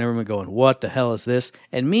Twitter and everyone going, what the hell is this?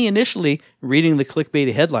 And me initially reading the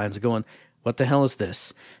clickbaity headlines going, what the hell is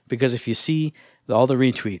this? Because if you see all the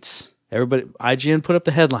retweets, everybody... IGN put up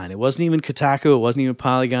the headline. It wasn't even Kotaku. It wasn't even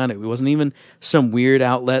Polygon. It wasn't even some weird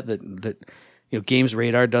outlet that Games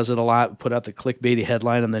Radar does it a lot. Put out the clickbaity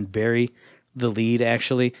headline and then bury the lead,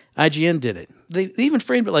 actually. IGN did it. They even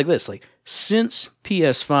framed it like this. Like, since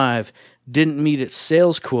PS5... didn't meet its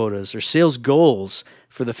sales quotas or sales goals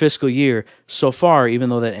for the fiscal year so far, even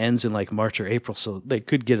though that ends in like March or April, so they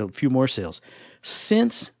could get a few more sales.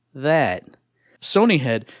 Since that, Sony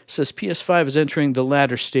head says PS5 is entering the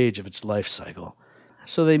latter stage of its life cycle.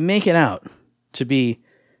 So they make it out to be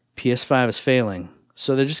PS5 is failing,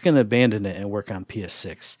 so they're just going to abandon it and work on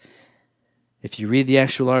PS6. If you read the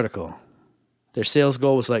actual article, their sales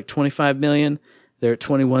goal was like 25 million, they're at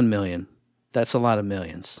 21 million. That's a lot of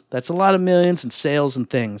millions. That's a lot of millions in sales and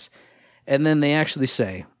things. And then they actually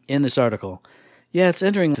say in this article, yeah, it's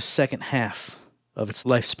entering the second half of its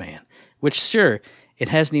lifespan, which sure, it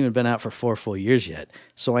hasn't even been out for 4 full years yet.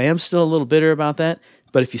 So I am still a little bitter about that.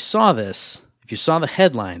 But if you saw this, if you saw the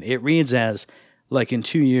headline, it reads as like in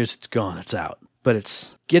 2 years, it's gone, it's out. But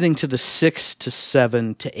it's getting to the 6 to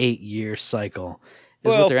 7 to 8 year cycle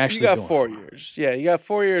is what they're actually going for. You got 4 years. Yeah, you got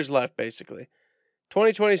 4 years left, basically.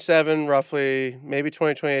 2027, roughly, maybe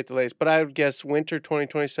 2028 the latest, but I would guess winter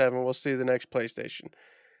 2027 we'll see the next PlayStation.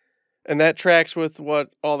 And that tracks with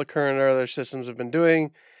what all the current other systems have been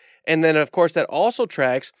doing. And then, of course, that also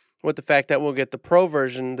tracks with the fact that we'll get the Pro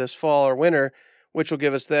version this fall or winter, which will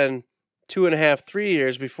give us then 2.5, 3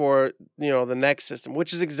 years before, the next system,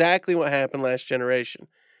 which is exactly what happened last generation.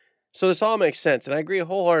 So this all makes sense, and I agree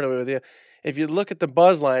wholeheartedly with you. If you look at the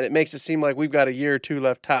buzz line, it makes it seem like we've got a year or two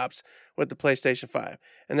left tops with the PlayStation 5.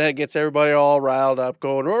 And that gets everybody all riled up,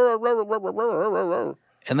 going...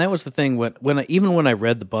 And that was the thing, when I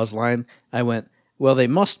read the buzz line, I went, well, they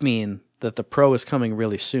must mean that the Pro is coming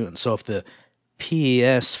really soon. So if the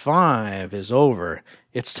PS5 is over,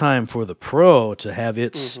 it's time for the Pro to have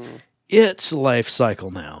its life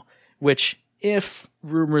cycle now. Which, if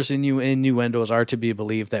rumors and innuendos are to be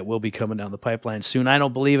believed, that will be coming down the pipeline soon. I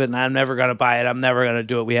don't believe it, and I'm never going to buy it. I'm never going to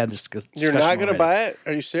do it. We had this discussion. You're not going to buy it?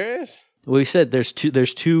 Are you serious? Well, we said there's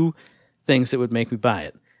two things that would make me buy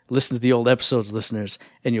it. Listen to the old episodes, listeners,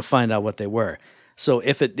 and you'll find out what they were. So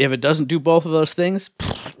if it doesn't do both of those things,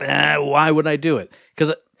 why would I do it?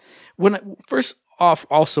 Because when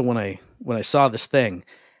I saw this thing,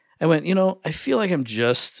 I went, I feel like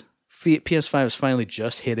PS5 is finally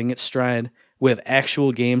just hitting its stride with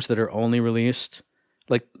actual games that are only released.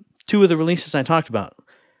 Like 2 of the releases I talked about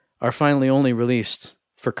are finally only released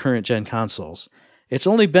for current gen consoles. It's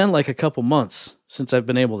only been like a couple months since I've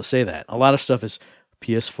been able to say that. A lot of stuff is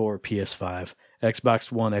PS4, PS5,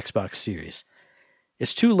 Xbox One, Xbox Series.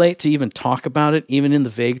 It's too late to even talk about it, even in the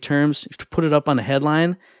vague terms. If you put it up on a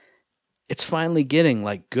headline, it's finally getting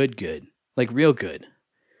like good, like real good.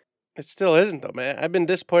 It still isn't though, man. I've been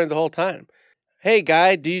disappointed the whole time. Hey,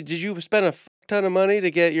 guy, did you spend a ton of money to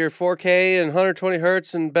get your 4K and 120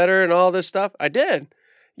 hertz and better and all this stuff? I did.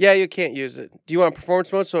 Yeah, you can't use it. Do you want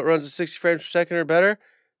performance mode so it runs at 60 frames per second or better?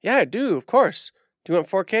 Yeah, I do, of course. Do you want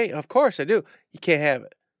 4K? Of course I do. You can't have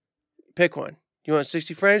it. Pick one. You want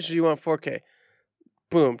 60 frames or do you want 4K?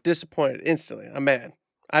 Boom, disappointed instantly. I'm mad.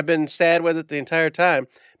 I've been sad with it the entire time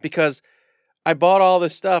because I bought all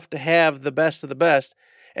this stuff to have the best of the best,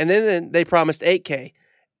 and then they promised 8K.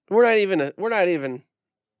 We're not even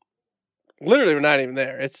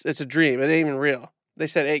there. It's a dream. It ain't even real. They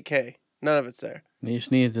said 8K. None of it's there. You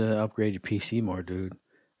just need to upgrade your PC more, dude.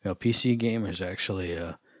 PC gamers actually,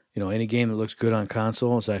 any game that looks good on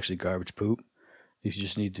console is actually garbage poop. You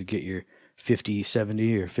just need to get your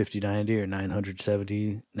 5070 or 5090 or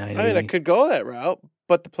 970, 980. I mean, I could go that route,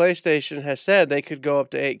 but the PlayStation has said they could go up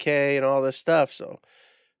to 8K and all this stuff. So,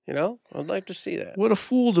 I'd like to see that. What a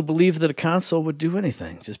fool to believe that a console would do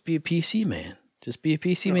anything. Just be a PC man. Just be a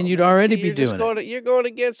PC man. You'd man, already see, be doing it. You're going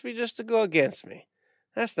against me just to go against me.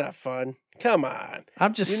 That's not fun. Come on.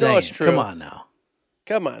 I'm just You saying. know it's true. Come on now.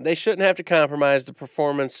 Come on. They shouldn't have to compromise the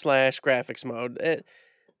performance / graphics mode.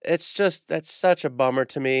 That's such a bummer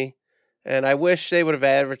to me. And I wish they would have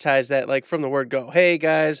advertised that like from the word go. Hey,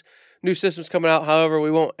 guys, new system's coming out. However,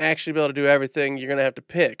 we won't actually be able to do everything. You're going to have to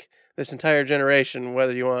pick this entire generation,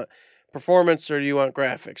 whether you want performance or you want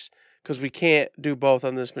graphics, because we can't do both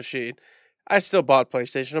on this machine. I still bought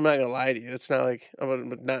PlayStation. I'm not going to lie to you. It's not like I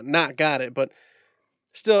would have not got it, but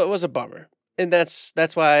still, it was a bummer. And that's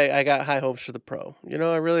why I got high hopes for the Pro. I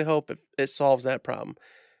really hope it solves that problem,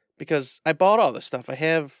 because I bought all this stuff. I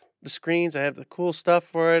have the screens, I have the cool stuff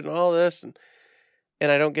for it and all this, and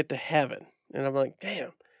I don't get to have it. And I'm like,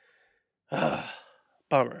 damn.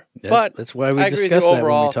 Bummer. But that's why we discussed that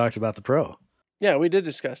when we talked about the Pro. Yeah, we did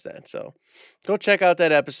discuss that. So go check out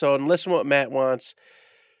that episode and listen to what Matt wants.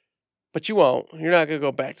 But you won't. You're not going to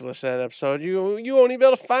go back to listen to that episode. You won't even be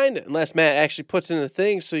able to find it unless Matt actually puts in the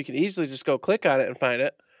thing so you can easily just go click on it and find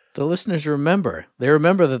it. The listeners remember. They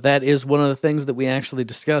remember that is one of the things that we actually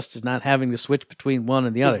discussed, is not having to switch between one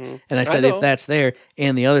and the other. Mm-hmm. And I said, if that's there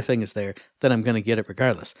and the other thing is there, then I'm going to get it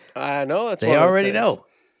regardless. I know. That's they already know.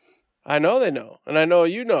 I know they know. And I know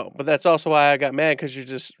you know. But that's also why I got mad, because you're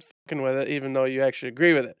just fucking with it, even though you actually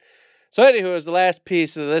agree with it. So anywho, is the last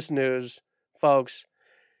piece of this news, folks,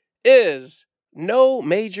 is no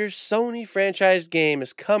major Sony franchise game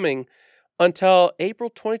is coming until April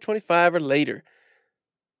 2025 or later.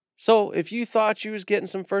 So if you thought you was getting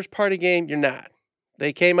some first-party game, you're not.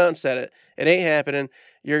 They came out and said it. It ain't happening.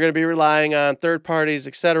 You're going to be relying on third parties,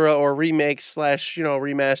 etc., or remakes /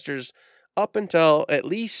 remasters up until at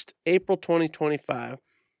least April 2025.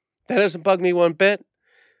 That doesn't bug me one bit.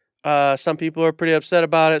 Some people are pretty upset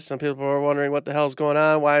about it. Some people are wondering what the hell's going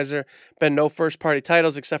on. Why has there been no first-party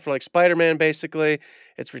titles except for like Spider-Man, basically?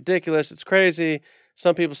 It's ridiculous. It's crazy.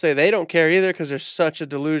 Some people say they don't care either because there's such a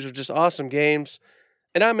deluge of just awesome games.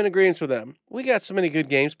 And I'm in agreement with them. We got so many good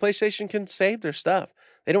games. PlayStation can save their stuff.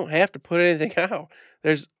 They don't have to put anything out.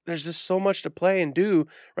 There's just so much to play and do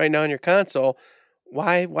right now on your console.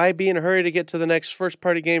 Why be in a hurry to get to the next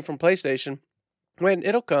first-party game from PlayStation when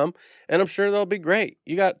it'll come, and I'm sure they'll be great.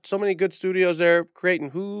 You got so many good studios there creating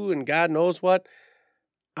who and God knows what.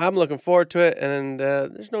 I'm looking forward to it, and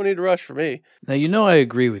there's no need to rush for me. Now, I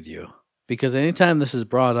agree with you, because anytime this is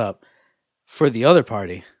brought up for the other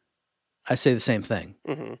party, I say the same thing.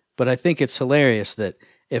 Mm-hmm. But I think it's hilarious that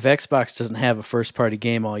if Xbox doesn't have a first-party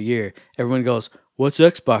game all year, everyone goes, what's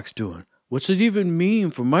Xbox doing? What's it even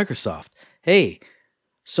mean for Microsoft? Hey,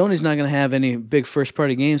 Sony's not going to have any big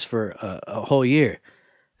first-party games for a whole year.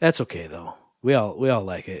 That's okay, though. We all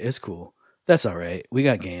like it. It's cool. That's all right. We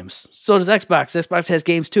got games. So does Xbox. Xbox has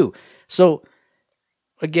games, too. So,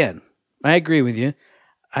 again, I agree with you.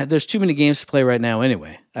 There's too many games to play right now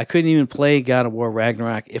anyway. I couldn't even play God of War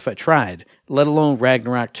Ragnarok if I tried, let alone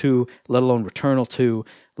Ragnarok 2, let alone Returnal 2,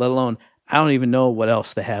 let alone, I don't even know what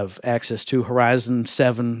else they have access to, Horizon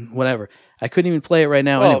 7, whatever. I couldn't even play it right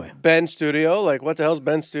now anyway. Ben Studio, what the hell's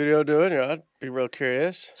Ben Studio doing? I'd be real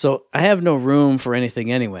curious. So I have no room for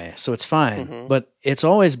anything anyway, so it's fine. Mm-hmm. But it's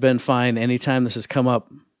always been fine anytime this has come up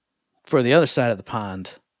for the other side of the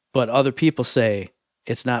pond. But other people say,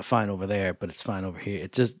 it's not fine over there, but it's fine over here.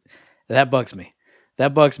 It just, that bugs me.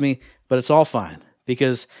 But it's all fine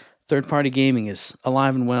because third-party gaming is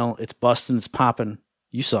alive and well. It's busting, it's popping.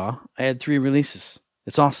 You saw, I had 3 releases.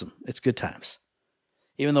 It's awesome. It's good times.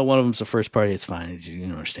 Even though one of them's a first party, it's fine. You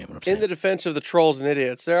don't understand what I'm saying. In the defense of the trolls and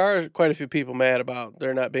idiots, there are quite a few people mad about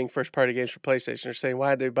there not being first-party games for PlayStation. They're saying,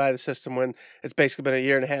 why'd they buy the system when it's basically been a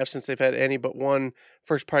year and a half since they've had any but one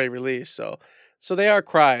first-party release? So they are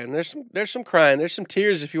crying. There's some crying. There's some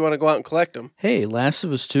tears if you want to go out and collect them. Hey, Last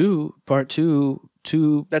of Us 2, Part 2.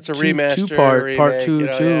 That's a remaster. Two-part, Part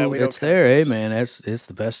 2, it's there. Hey, man, it's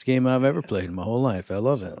the best game I've ever played in my whole life. I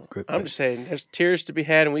love it. I'm just saying, there's tears to be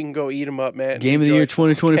had, and we can go eat them up, man. Game of the year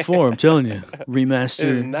 2024, I'm telling you. Remaster. It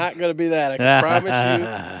is not going to be that. I can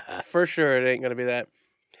promise you for sure it ain't going to be that.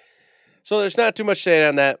 So there's not too much to say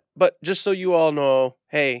on that, but just so you all know,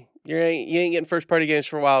 hey, you ain't getting first-party games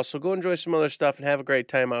for a while, so go enjoy some other stuff and have a great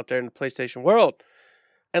time out there in the PlayStation world.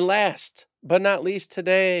 And last but not least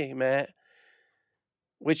today, Matt,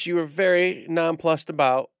 which you were very nonplussed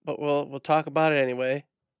about, but we'll talk about it anyway.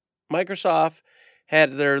 Microsoft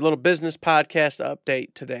had their little business podcast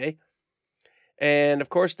update today, And, of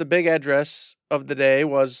course, the big address of the day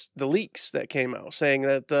was the leaks that came out, saying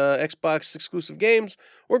that Xbox exclusive games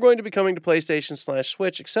were going to be coming to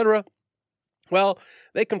PlayStation/Switch, etc. Well,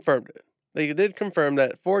 they confirmed it. They did confirm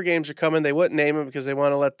that 4 games are coming. They wouldn't name them because they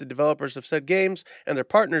want to let the developers of said games and their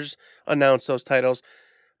partners announce those titles.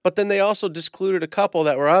 But then they also discluded a couple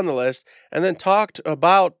that were on the list and then talked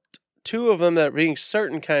about 2 of them that being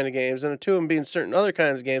certain kind of games and 2 of them being certain other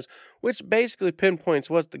kinds of games, which basically pinpoints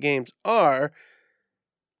what the games are.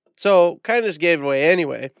 So kind of just gave it away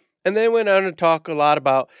anyway. And they went on to talk a lot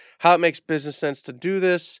about how it makes business sense to do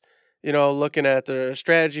this, looking at the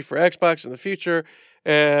strategy for Xbox in the future.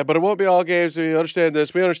 But it won't be all games. We understand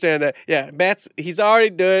this. We understand that. Yeah, he's already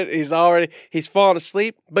doing it. He's falling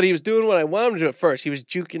asleep, but he was doing what I wanted him to do at first. He was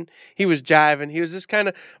juking. He was jiving. He was just kind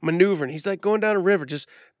of maneuvering. He's like going down a river, just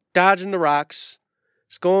dodging the rocks,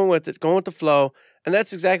 just going with it, going with the flow. And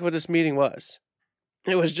that's exactly what this meeting was.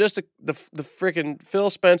 It was just the freaking Phil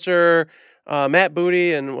Spencer, Matt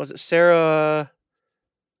Booty, and was it Sarah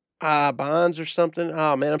Bonds or something?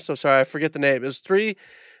 Oh, man, I'm so sorry. I forget the name. It was three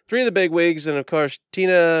of the big wigs, and of course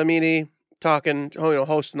Tina Meany talking,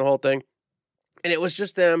 hosting the whole thing, and it was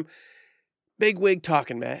just them, big wig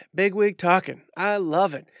talking, Matt, big wig talking. I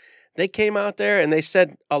love it. They came out there and they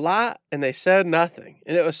said a lot and they said nothing,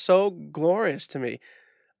 and it was so glorious to me.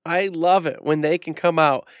 I love it when they can come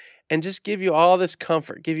out and just give you all this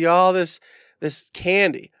comfort, give you all this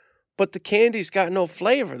candy, but the candy's got no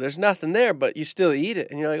flavor. There's nothing there, but you still eat it,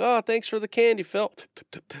 and you're like, oh, thanks for the candy, Phil.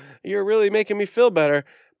 You're really making me feel better.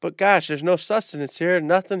 But gosh, there's no sustenance here,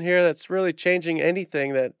 nothing here that's really changing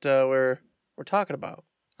anything that we're talking about.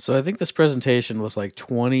 So I think this presentation was like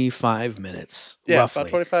 25 minutes. Yeah, roughly. About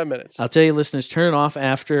 25 minutes. I'll tell you, listeners, turn it off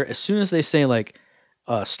as soon as they say like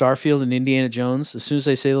Starfield and Indiana Jones, as soon as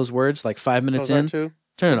they say those words, like 5 minutes in, turn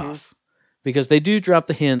it off. Because they do drop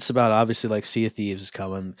the hints about, obviously, like Sea of Thieves is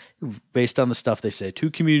coming, based on the stuff they say. 2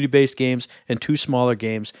 community-based games and 2 smaller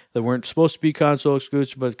games that weren't supposed to be console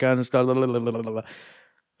exclusive, but kind of...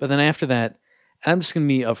 But then after that, I'm just going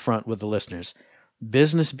to be upfront with the listeners.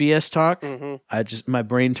 Business BS talk, my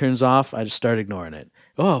brain turns off. I just start ignoring it.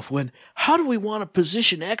 How do we want to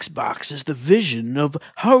position Xbox as the vision of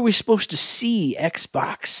how are we supposed to see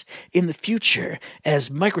Xbox in the future as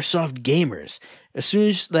Microsoft gamers? As soon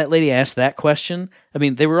as that lady asked that question,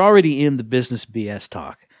 they were already in the business BS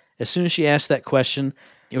talk. As soon as she asked that question,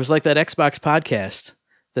 it was like that Xbox podcast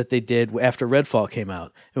that they did after Redfall came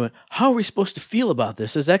out. It went, how are we supposed to feel about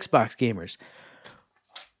this as Xbox gamers?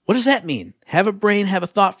 What does that mean? Have a brain, have a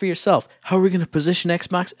thought for yourself. How are we going to position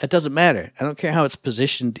Xbox? It doesn't matter. I don't care how it's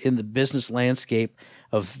positioned in the business landscape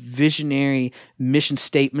of visionary mission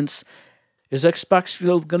statements. Is Xbox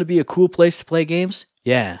still going to be a cool place to play games?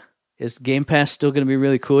 Yeah. Is Game Pass still going to be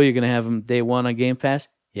really cool? You're going to have them day one on Game Pass?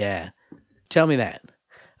 Yeah. Tell me that.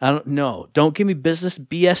 I don't know. Don't give me business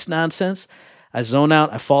BS nonsense. I zone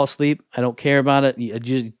out. I fall asleep. I don't care about it. You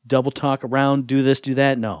just double talk around, do this, do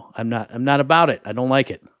that. No, I'm not about it. I don't like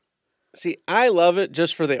it. See, I love it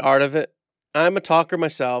just for the art of it. I'm a talker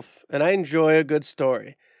myself, and I enjoy a good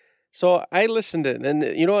story. So I listened in, and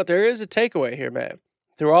you know what? There is a takeaway here, man.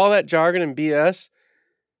 Through all that jargon and BS,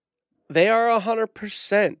 they are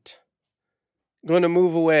 100% going to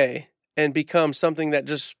move away and become something that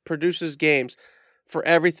just produces games for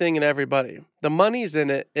everything and everybody. The money's in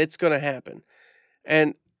it. It's going to happen.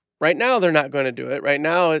 And right now, they're not going to do it. Right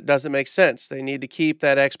now, it doesn't make sense. They need to keep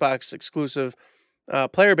that Xbox exclusive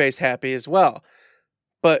player base happy as well.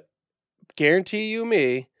 But guarantee you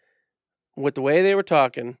me, with the way they were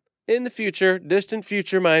talking, in the future, distant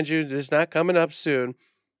future, mind you, this is not coming up soon,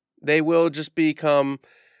 they will just become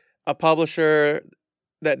a publisher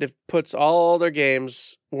that puts all their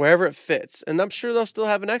games wherever it fits. And I'm sure they'll still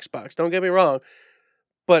have an Xbox, don't get me wrong.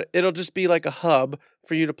 But it'll just be like a hub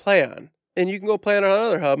for you to play on. And you can go play on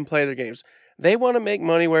another hub and play their games. They want to make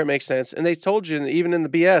money where it makes sense. And they told you, even in the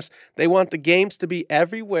BS, they want the games to be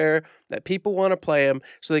everywhere that people want to play them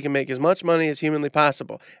so they can make as much money as humanly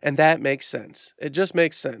possible. And that makes sense. It just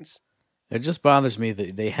makes sense. It just bothers me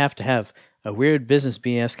that they have to have a weird business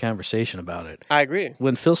BS conversation about it. I agree.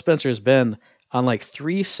 When Phil Spencer has been on like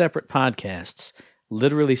 3 separate podcasts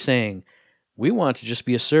literally saying, we want to just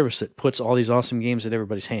be a service that puts all these awesome games in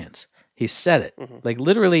everybody's hands. He said it. Like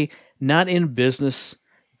literally not in business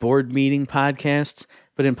board meeting podcasts,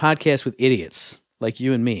 but in podcasts with idiots like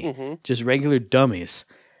you and me, just regular dummies.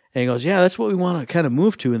 And he goes, yeah, that's what we want to kind of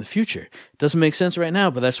move to in the future. It doesn't make sense right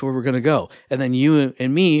now, but that's where we're going to go. And then you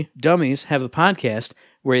and me, dummies, have a podcast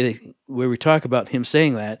where we talk about him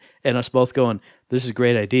saying that and us both going, this is a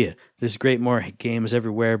great idea. This is great. More games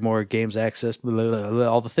everywhere, more games access, blah, blah, blah,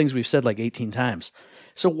 all the things we've said like 18 times.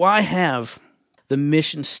 So why have the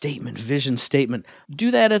mission statement, vision statement.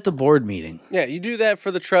 Do that at the board meeting. Yeah, you do that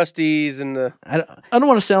for the trustees and the... I don't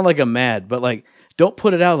want to sound like I'm mad, but like, don't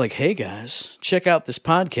put it out like, hey guys, check out this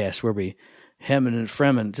podcast where we hemming and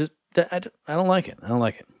fremming. Just, I don't like it. I don't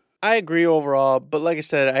like it. I agree overall, but like I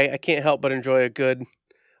said, I can't help but enjoy a good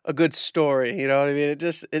story. You know what I mean?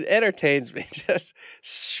 It entertains me. Just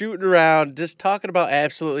shooting around, just talking about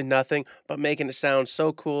absolutely nothing, but making it sound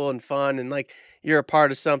so cool and fun and like you're a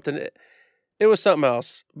part of something. It was something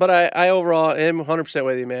else. But I overall am 100%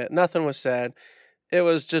 with you, man. Nothing was said. It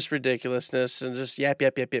was just ridiculousness and just yap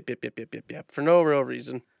for no real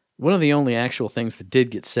reason. One of the only actual things that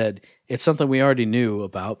did get said, it's something we already knew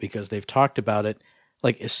about because they've talked about it.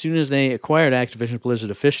 Like, as soon as they acquired Activision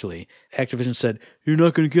Blizzard officially, Activision said, you're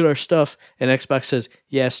not going to get our stuff. And Xbox says,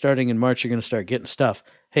 yeah, starting in March, you're going to start getting stuff.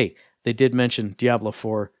 Hey, they did mention Diablo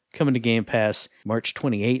 4 coming to Game Pass March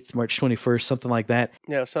 28th, March 21st, something like that.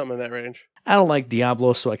 Yeah, something in that range. I don't like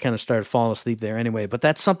Diablo, so I kind of started falling asleep there anyway. But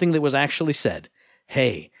that's something that was actually said.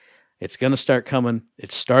 Hey, it's going to start coming.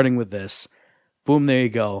 It's starting with this. Boom, there you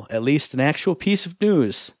go. At least an actual piece of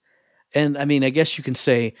news. And, I mean, I guess you can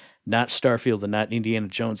say not Starfield and not Indiana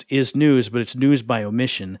Jones is news, but it's news by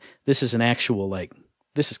omission. This is an actual, like,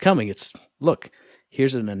 this is coming. It's, look,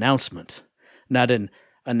 here's an announcement. Not an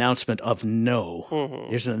announcement of no. Mm-hmm.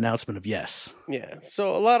 Here's an announcement of yes. Yeah.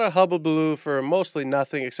 So a lot of hullabaloo for mostly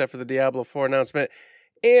nothing except for the Diablo 4 announcement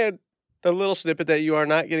and the little snippet that you are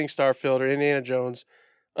not getting Starfield or Indiana Jones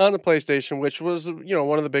on the PlayStation, which was,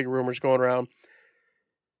 one of the big rumors going around.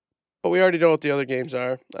 But we already know what the other games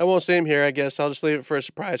are. I won't say them here, I guess. I'll just leave it for a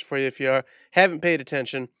surprise for you if you haven't paid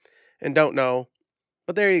attention and don't know.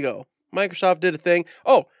 But there you go. Microsoft did a thing.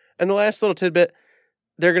 Oh, and the last little tidbit,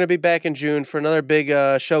 they're going to be back in June for another big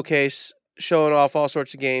showcase showing off all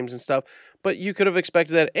sorts of games and stuff. But you could have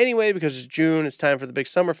expected that anyway because it's June. It's time for the big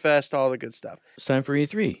summer fest, all the good stuff. It's time for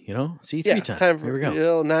E3, It's E3 time. Time for, here we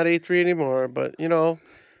go. Not E3 anymore, but,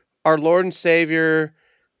 our Lord and Savior...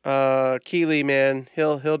 Keeley, man,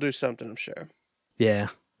 he'll do something, I'm sure. Yeah.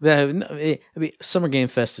 I mean, Summer Game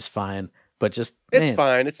Fest is fine, but just it's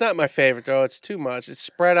fine. It's not my favorite though. It's too much. It's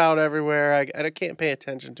spread out everywhere. I can't pay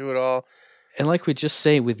attention to it all. And like we just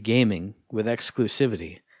say with gaming, with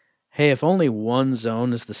exclusivity, hey, if only one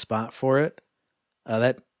zone is the spot for it,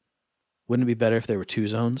 that wouldn't it be better if there were 2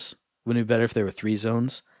 zones? Wouldn't it be better if there were 3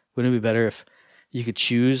 zones? Wouldn't it be better if you could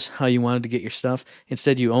choose how you wanted to get your stuff?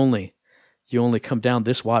 Instead, you only come down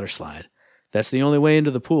this water slide. That's the only way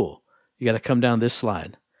into the pool. You got to come down this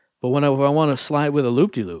slide. But if I want to slide with a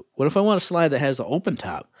loop-de-loop? What if I want a slide that has an open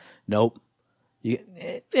top? Nope.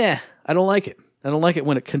 I don't like it. I don't like it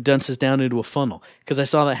when it condenses down into a funnel because I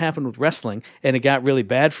saw that happen with wrestling and it got really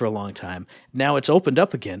bad for a long time. Now it's opened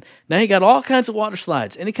up again. Now you got all kinds of water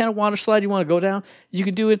slides. Any kind of water slide you want to go down, you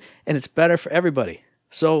can do it, and it's better for everybody.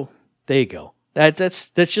 So there you go.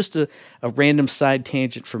 That's just a random side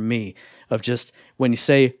tangent for me of just when you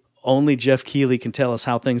say only Jeff Keighley can tell us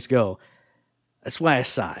how things go. That's why I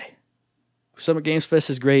sigh. Summer Games Fest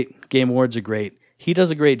is great. Game Awards are great. He does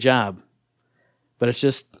a great job. But it's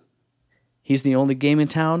just, he's the only game in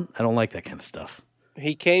town. I don't like that kind of stuff.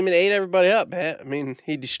 He came and ate everybody up, man. I mean,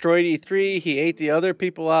 he destroyed E3. He ate the other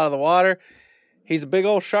people out of the water. He's a big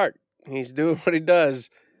old shark. He's doing what he does.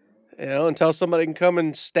 Until somebody can come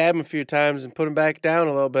and stab him a few times and put him back down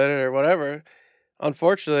a little bit or whatever.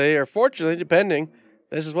 Unfortunately, or fortunately, depending,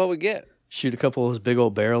 this is what we get. Shoot a couple of those big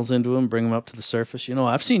old barrels into him, bring him up to the surface.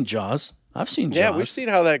 I've seen Jaws. Yeah, we've seen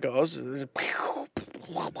how that goes.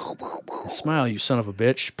 Smile, you son of a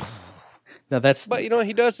bitch. Now that's. But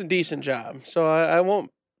he does a decent job, so I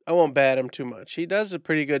won't bad him too much. He does a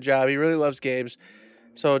pretty good job. He really loves games.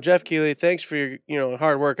 So Jeff Keighley, thanks for your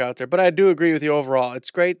hard work out there. But I do agree with you overall.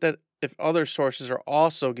 It's great that if other sources are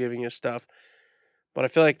also giving you stuff, but I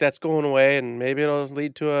feel like that's going away, and maybe it'll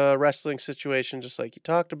lead to a wrestling situation just like you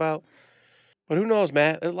talked about. But who knows,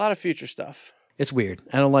 Matt? There's a lot of future stuff. It's weird.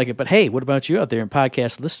 I don't like it. But hey, what about you out there in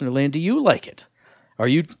podcast listener land? Do you like it? Are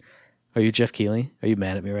you Jeff Keighley? Are you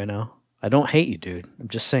mad at me right now? I don't hate you, dude. I'm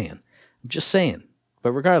just saying.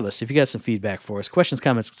 But regardless, if you got some feedback for us, questions,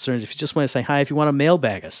 comments, concerns, if you just want to say hi, if you want to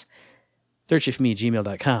mailbag us,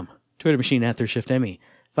 ThirdShiftMe@gmail.com, Twitter machine @ThirdShiftMe.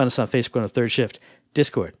 Find us on Facebook on the Third Shift,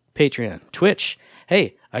 Discord, Patreon, Twitch.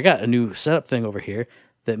 Hey, I got a new setup thing over here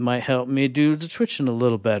that might help me do the twitching a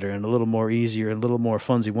little better and a little more easier and a little more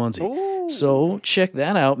funsy-wunsy. Ooh. So check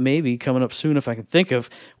that out. Maybe coming up soon if I can think of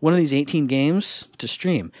one of these 18 games to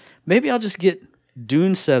stream. Maybe I'll just get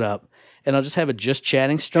Dune set up and I'll just have a just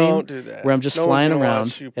chatting stream. Don't do that. Where I'm just flying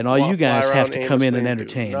around and all you guys have to come in and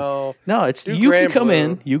entertain. No, it's you can come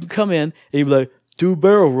in. You can come in and you be like, do a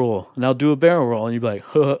barrel roll, and I'll do a barrel roll, and you'd be like,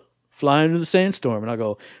 huh. fly into the sandstorm. And I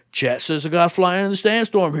go, chat says I got to fly into the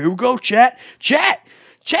sandstorm. Here we go, chat.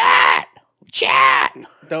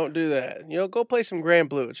 Don't do that. Go play some Grand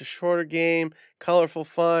Blue. It's a shorter game, colorful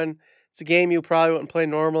fun. It's a game you probably wouldn't play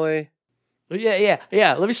normally. Yeah.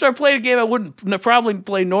 Let me start playing a game I wouldn't probably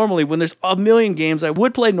play normally when there's a million games I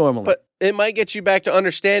would play normally. But it might get you back to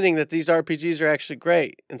understanding that these RPGs are actually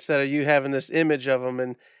great instead of you having this image of them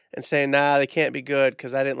and saying, nah, they can't be good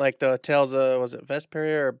because I didn't like the Tales of, was it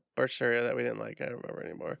Vesperia or Berseria that we didn't like? I don't remember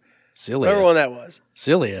anymore. Cilia. Whatever one that was.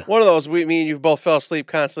 Cilia. One of those me and you both fell asleep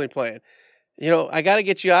constantly playing. I got to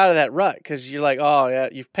get you out of that rut because you're like, oh, yeah,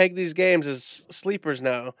 you've pegged these games as sleepers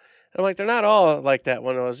now. And I'm like, they're not all like that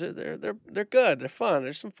one was. They're good. They're fun.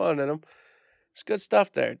 There's some fun in them. There's good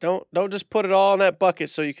stuff there. Don't just put it all in that bucket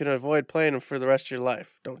so you can avoid playing them for the rest of your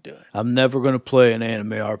life. Don't do it. I'm never going to play an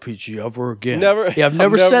anime RPG ever again. Never. Yeah, I've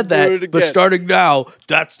never said that, but starting now,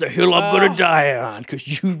 that's the hill I'm going to die on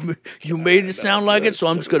because you made it sound like it, so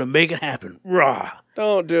I'm just going to make it happen. Rah.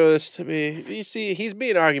 Don't do this to me. You see, he's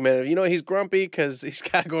being argumentative. He's grumpy because he's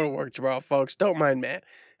got to go to work tomorrow, folks. Don't mind Matt.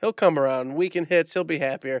 He'll come around. Weekend hits, he'll be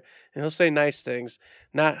happier, and he'll say nice things,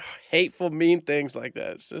 not hateful, mean things like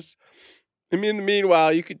that. It's just... in the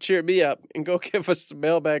meanwhile, you could cheer me up and go give us some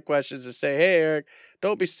mailbag questions and say, hey, Eric,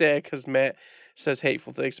 don't be sad because Matt says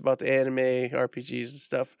hateful things about the anime, RPGs, and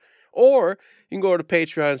stuff. Or you can go over to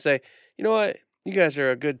Patreon and say, you know what? You guys are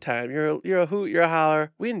a good time. You're a hoot. You're a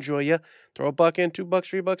holler. We enjoy you. Throw a buck in, $2,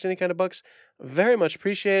 $3, any kind of bucks. Very much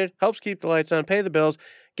appreciated. Helps keep the lights on, pay the bills,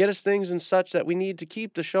 get us things and such that we need to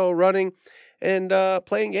keep the show running and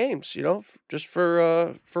playing games, just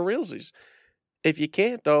for realsies. If you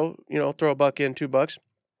can't, though, throw a buck in, $2.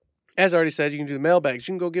 As I already said, you can do the mailbags.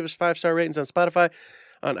 You can go give us 5-star ratings on Spotify,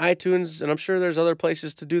 on iTunes, and I'm sure there's other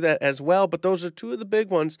places to do that as well, but those are two of the big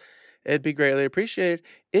ones. It'd be greatly appreciated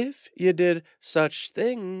if you did such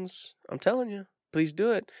things. I'm telling you, please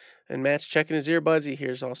do it. And Matt's checking his earbuds. He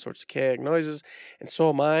hears all sorts of chaotic noises, and so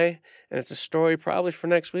am I. And it's a story probably for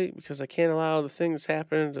next week because I can't allow the thing that's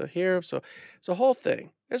happening to hear him. So it's a whole thing.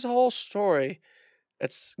 There's a whole story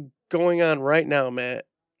that's going on right now, Matt,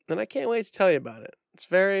 and I can't wait to tell you about it. It's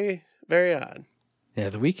very, very odd. Yeah,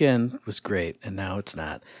 the weekend was great, and now it's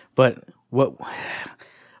not. But what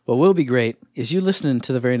will be great is you listening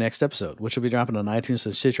to the very next episode, which will be dropping on iTunes,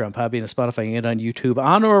 and Stitcher, on Podbean, and Spotify, and on YouTube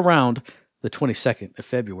on or around the 22nd of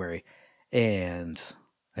February. And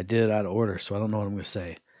I did it out of order, so I don't know what I'm going to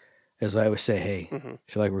say. As I always say, hey,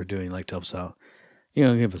 if you like what we're doing, like to help us out,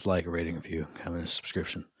 give us a like, a rating, review, comment, a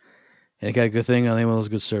subscription. And it got a good thing on any one of those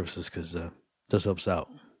good services because it does help us out.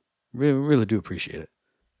 Really do appreciate it.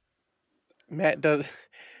 Matt does.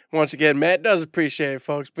 Once again, Matt does appreciate it,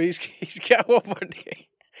 folks, but he's got one more day.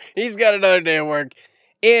 He's got another day of work,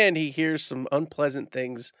 and he hears some unpleasant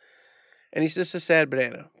things, and he's just a sad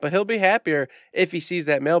banana. But he'll be happier if he sees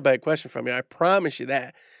that mailbag question from you. I promise you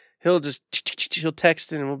that. He'll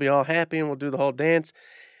text it, and we'll be all happy, and we'll do the whole dance.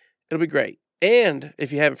 It'll be great. And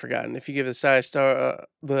if you haven't forgotten, if you give the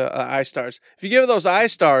eye stars, if you give those eye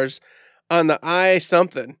stars on the eye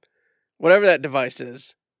something, whatever that device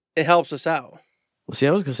is, it helps us out. Well, see,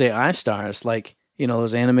 I was gonna say eye stars, like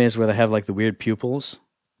those animes where they have like the weird pupils.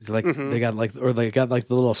 It's like they got like the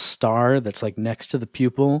little star that's like next to the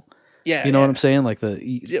pupil. Yeah, you know what I'm saying? Like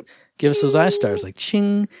give us those eye stars, like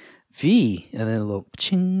ching. V, and then a little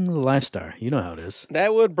ching, little eye star. You know how it is.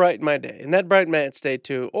 That would brighten my day, and that brighten Matt's day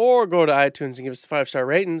too. Or go to iTunes and give us the 5-star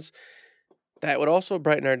ratings. That would also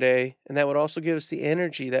brighten our day, and that would also give us the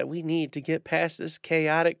energy that we need to get past this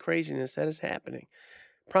chaotic craziness that is happening.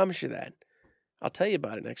 Promise you that. I'll tell you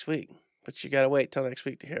about it next week, but you gotta wait till next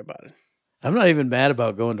week to hear about it. I'm not even mad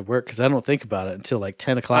about going to work because I don't think about it until like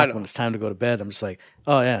 10 o'clock when it's time to go to bed. I'm just like,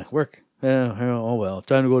 oh yeah, work. Yeah, oh well,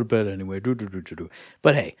 time to go to bed anyway.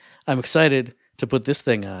 But hey, I'm excited to put this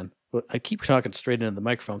thing on. I keep talking straight into the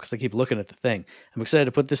microphone because I keep looking at the thing. I'm excited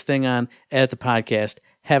to put this thing on, edit the podcast,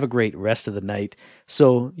 have a great rest of the night.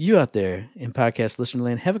 So you out there in podcast listener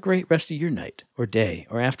land, have a great rest of your night or day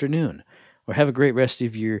or afternoon, or have a great rest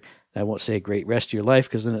of your, I won't say great rest of your life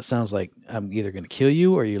because then it sounds like I'm either going to kill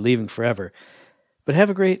you or you're leaving forever. But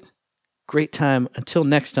have a great time until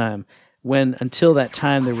next time. Until that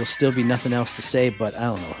time, there will still be nothing else to say, but I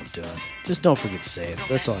don't know what I'm doing. Just don't forget to save.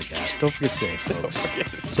 That's all I got. Don't forget to save, folks.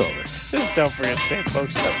 It's over. Just don't forget to save,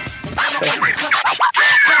 folks.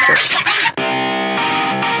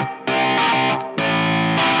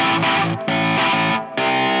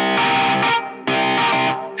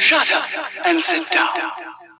 Shut up and sit down.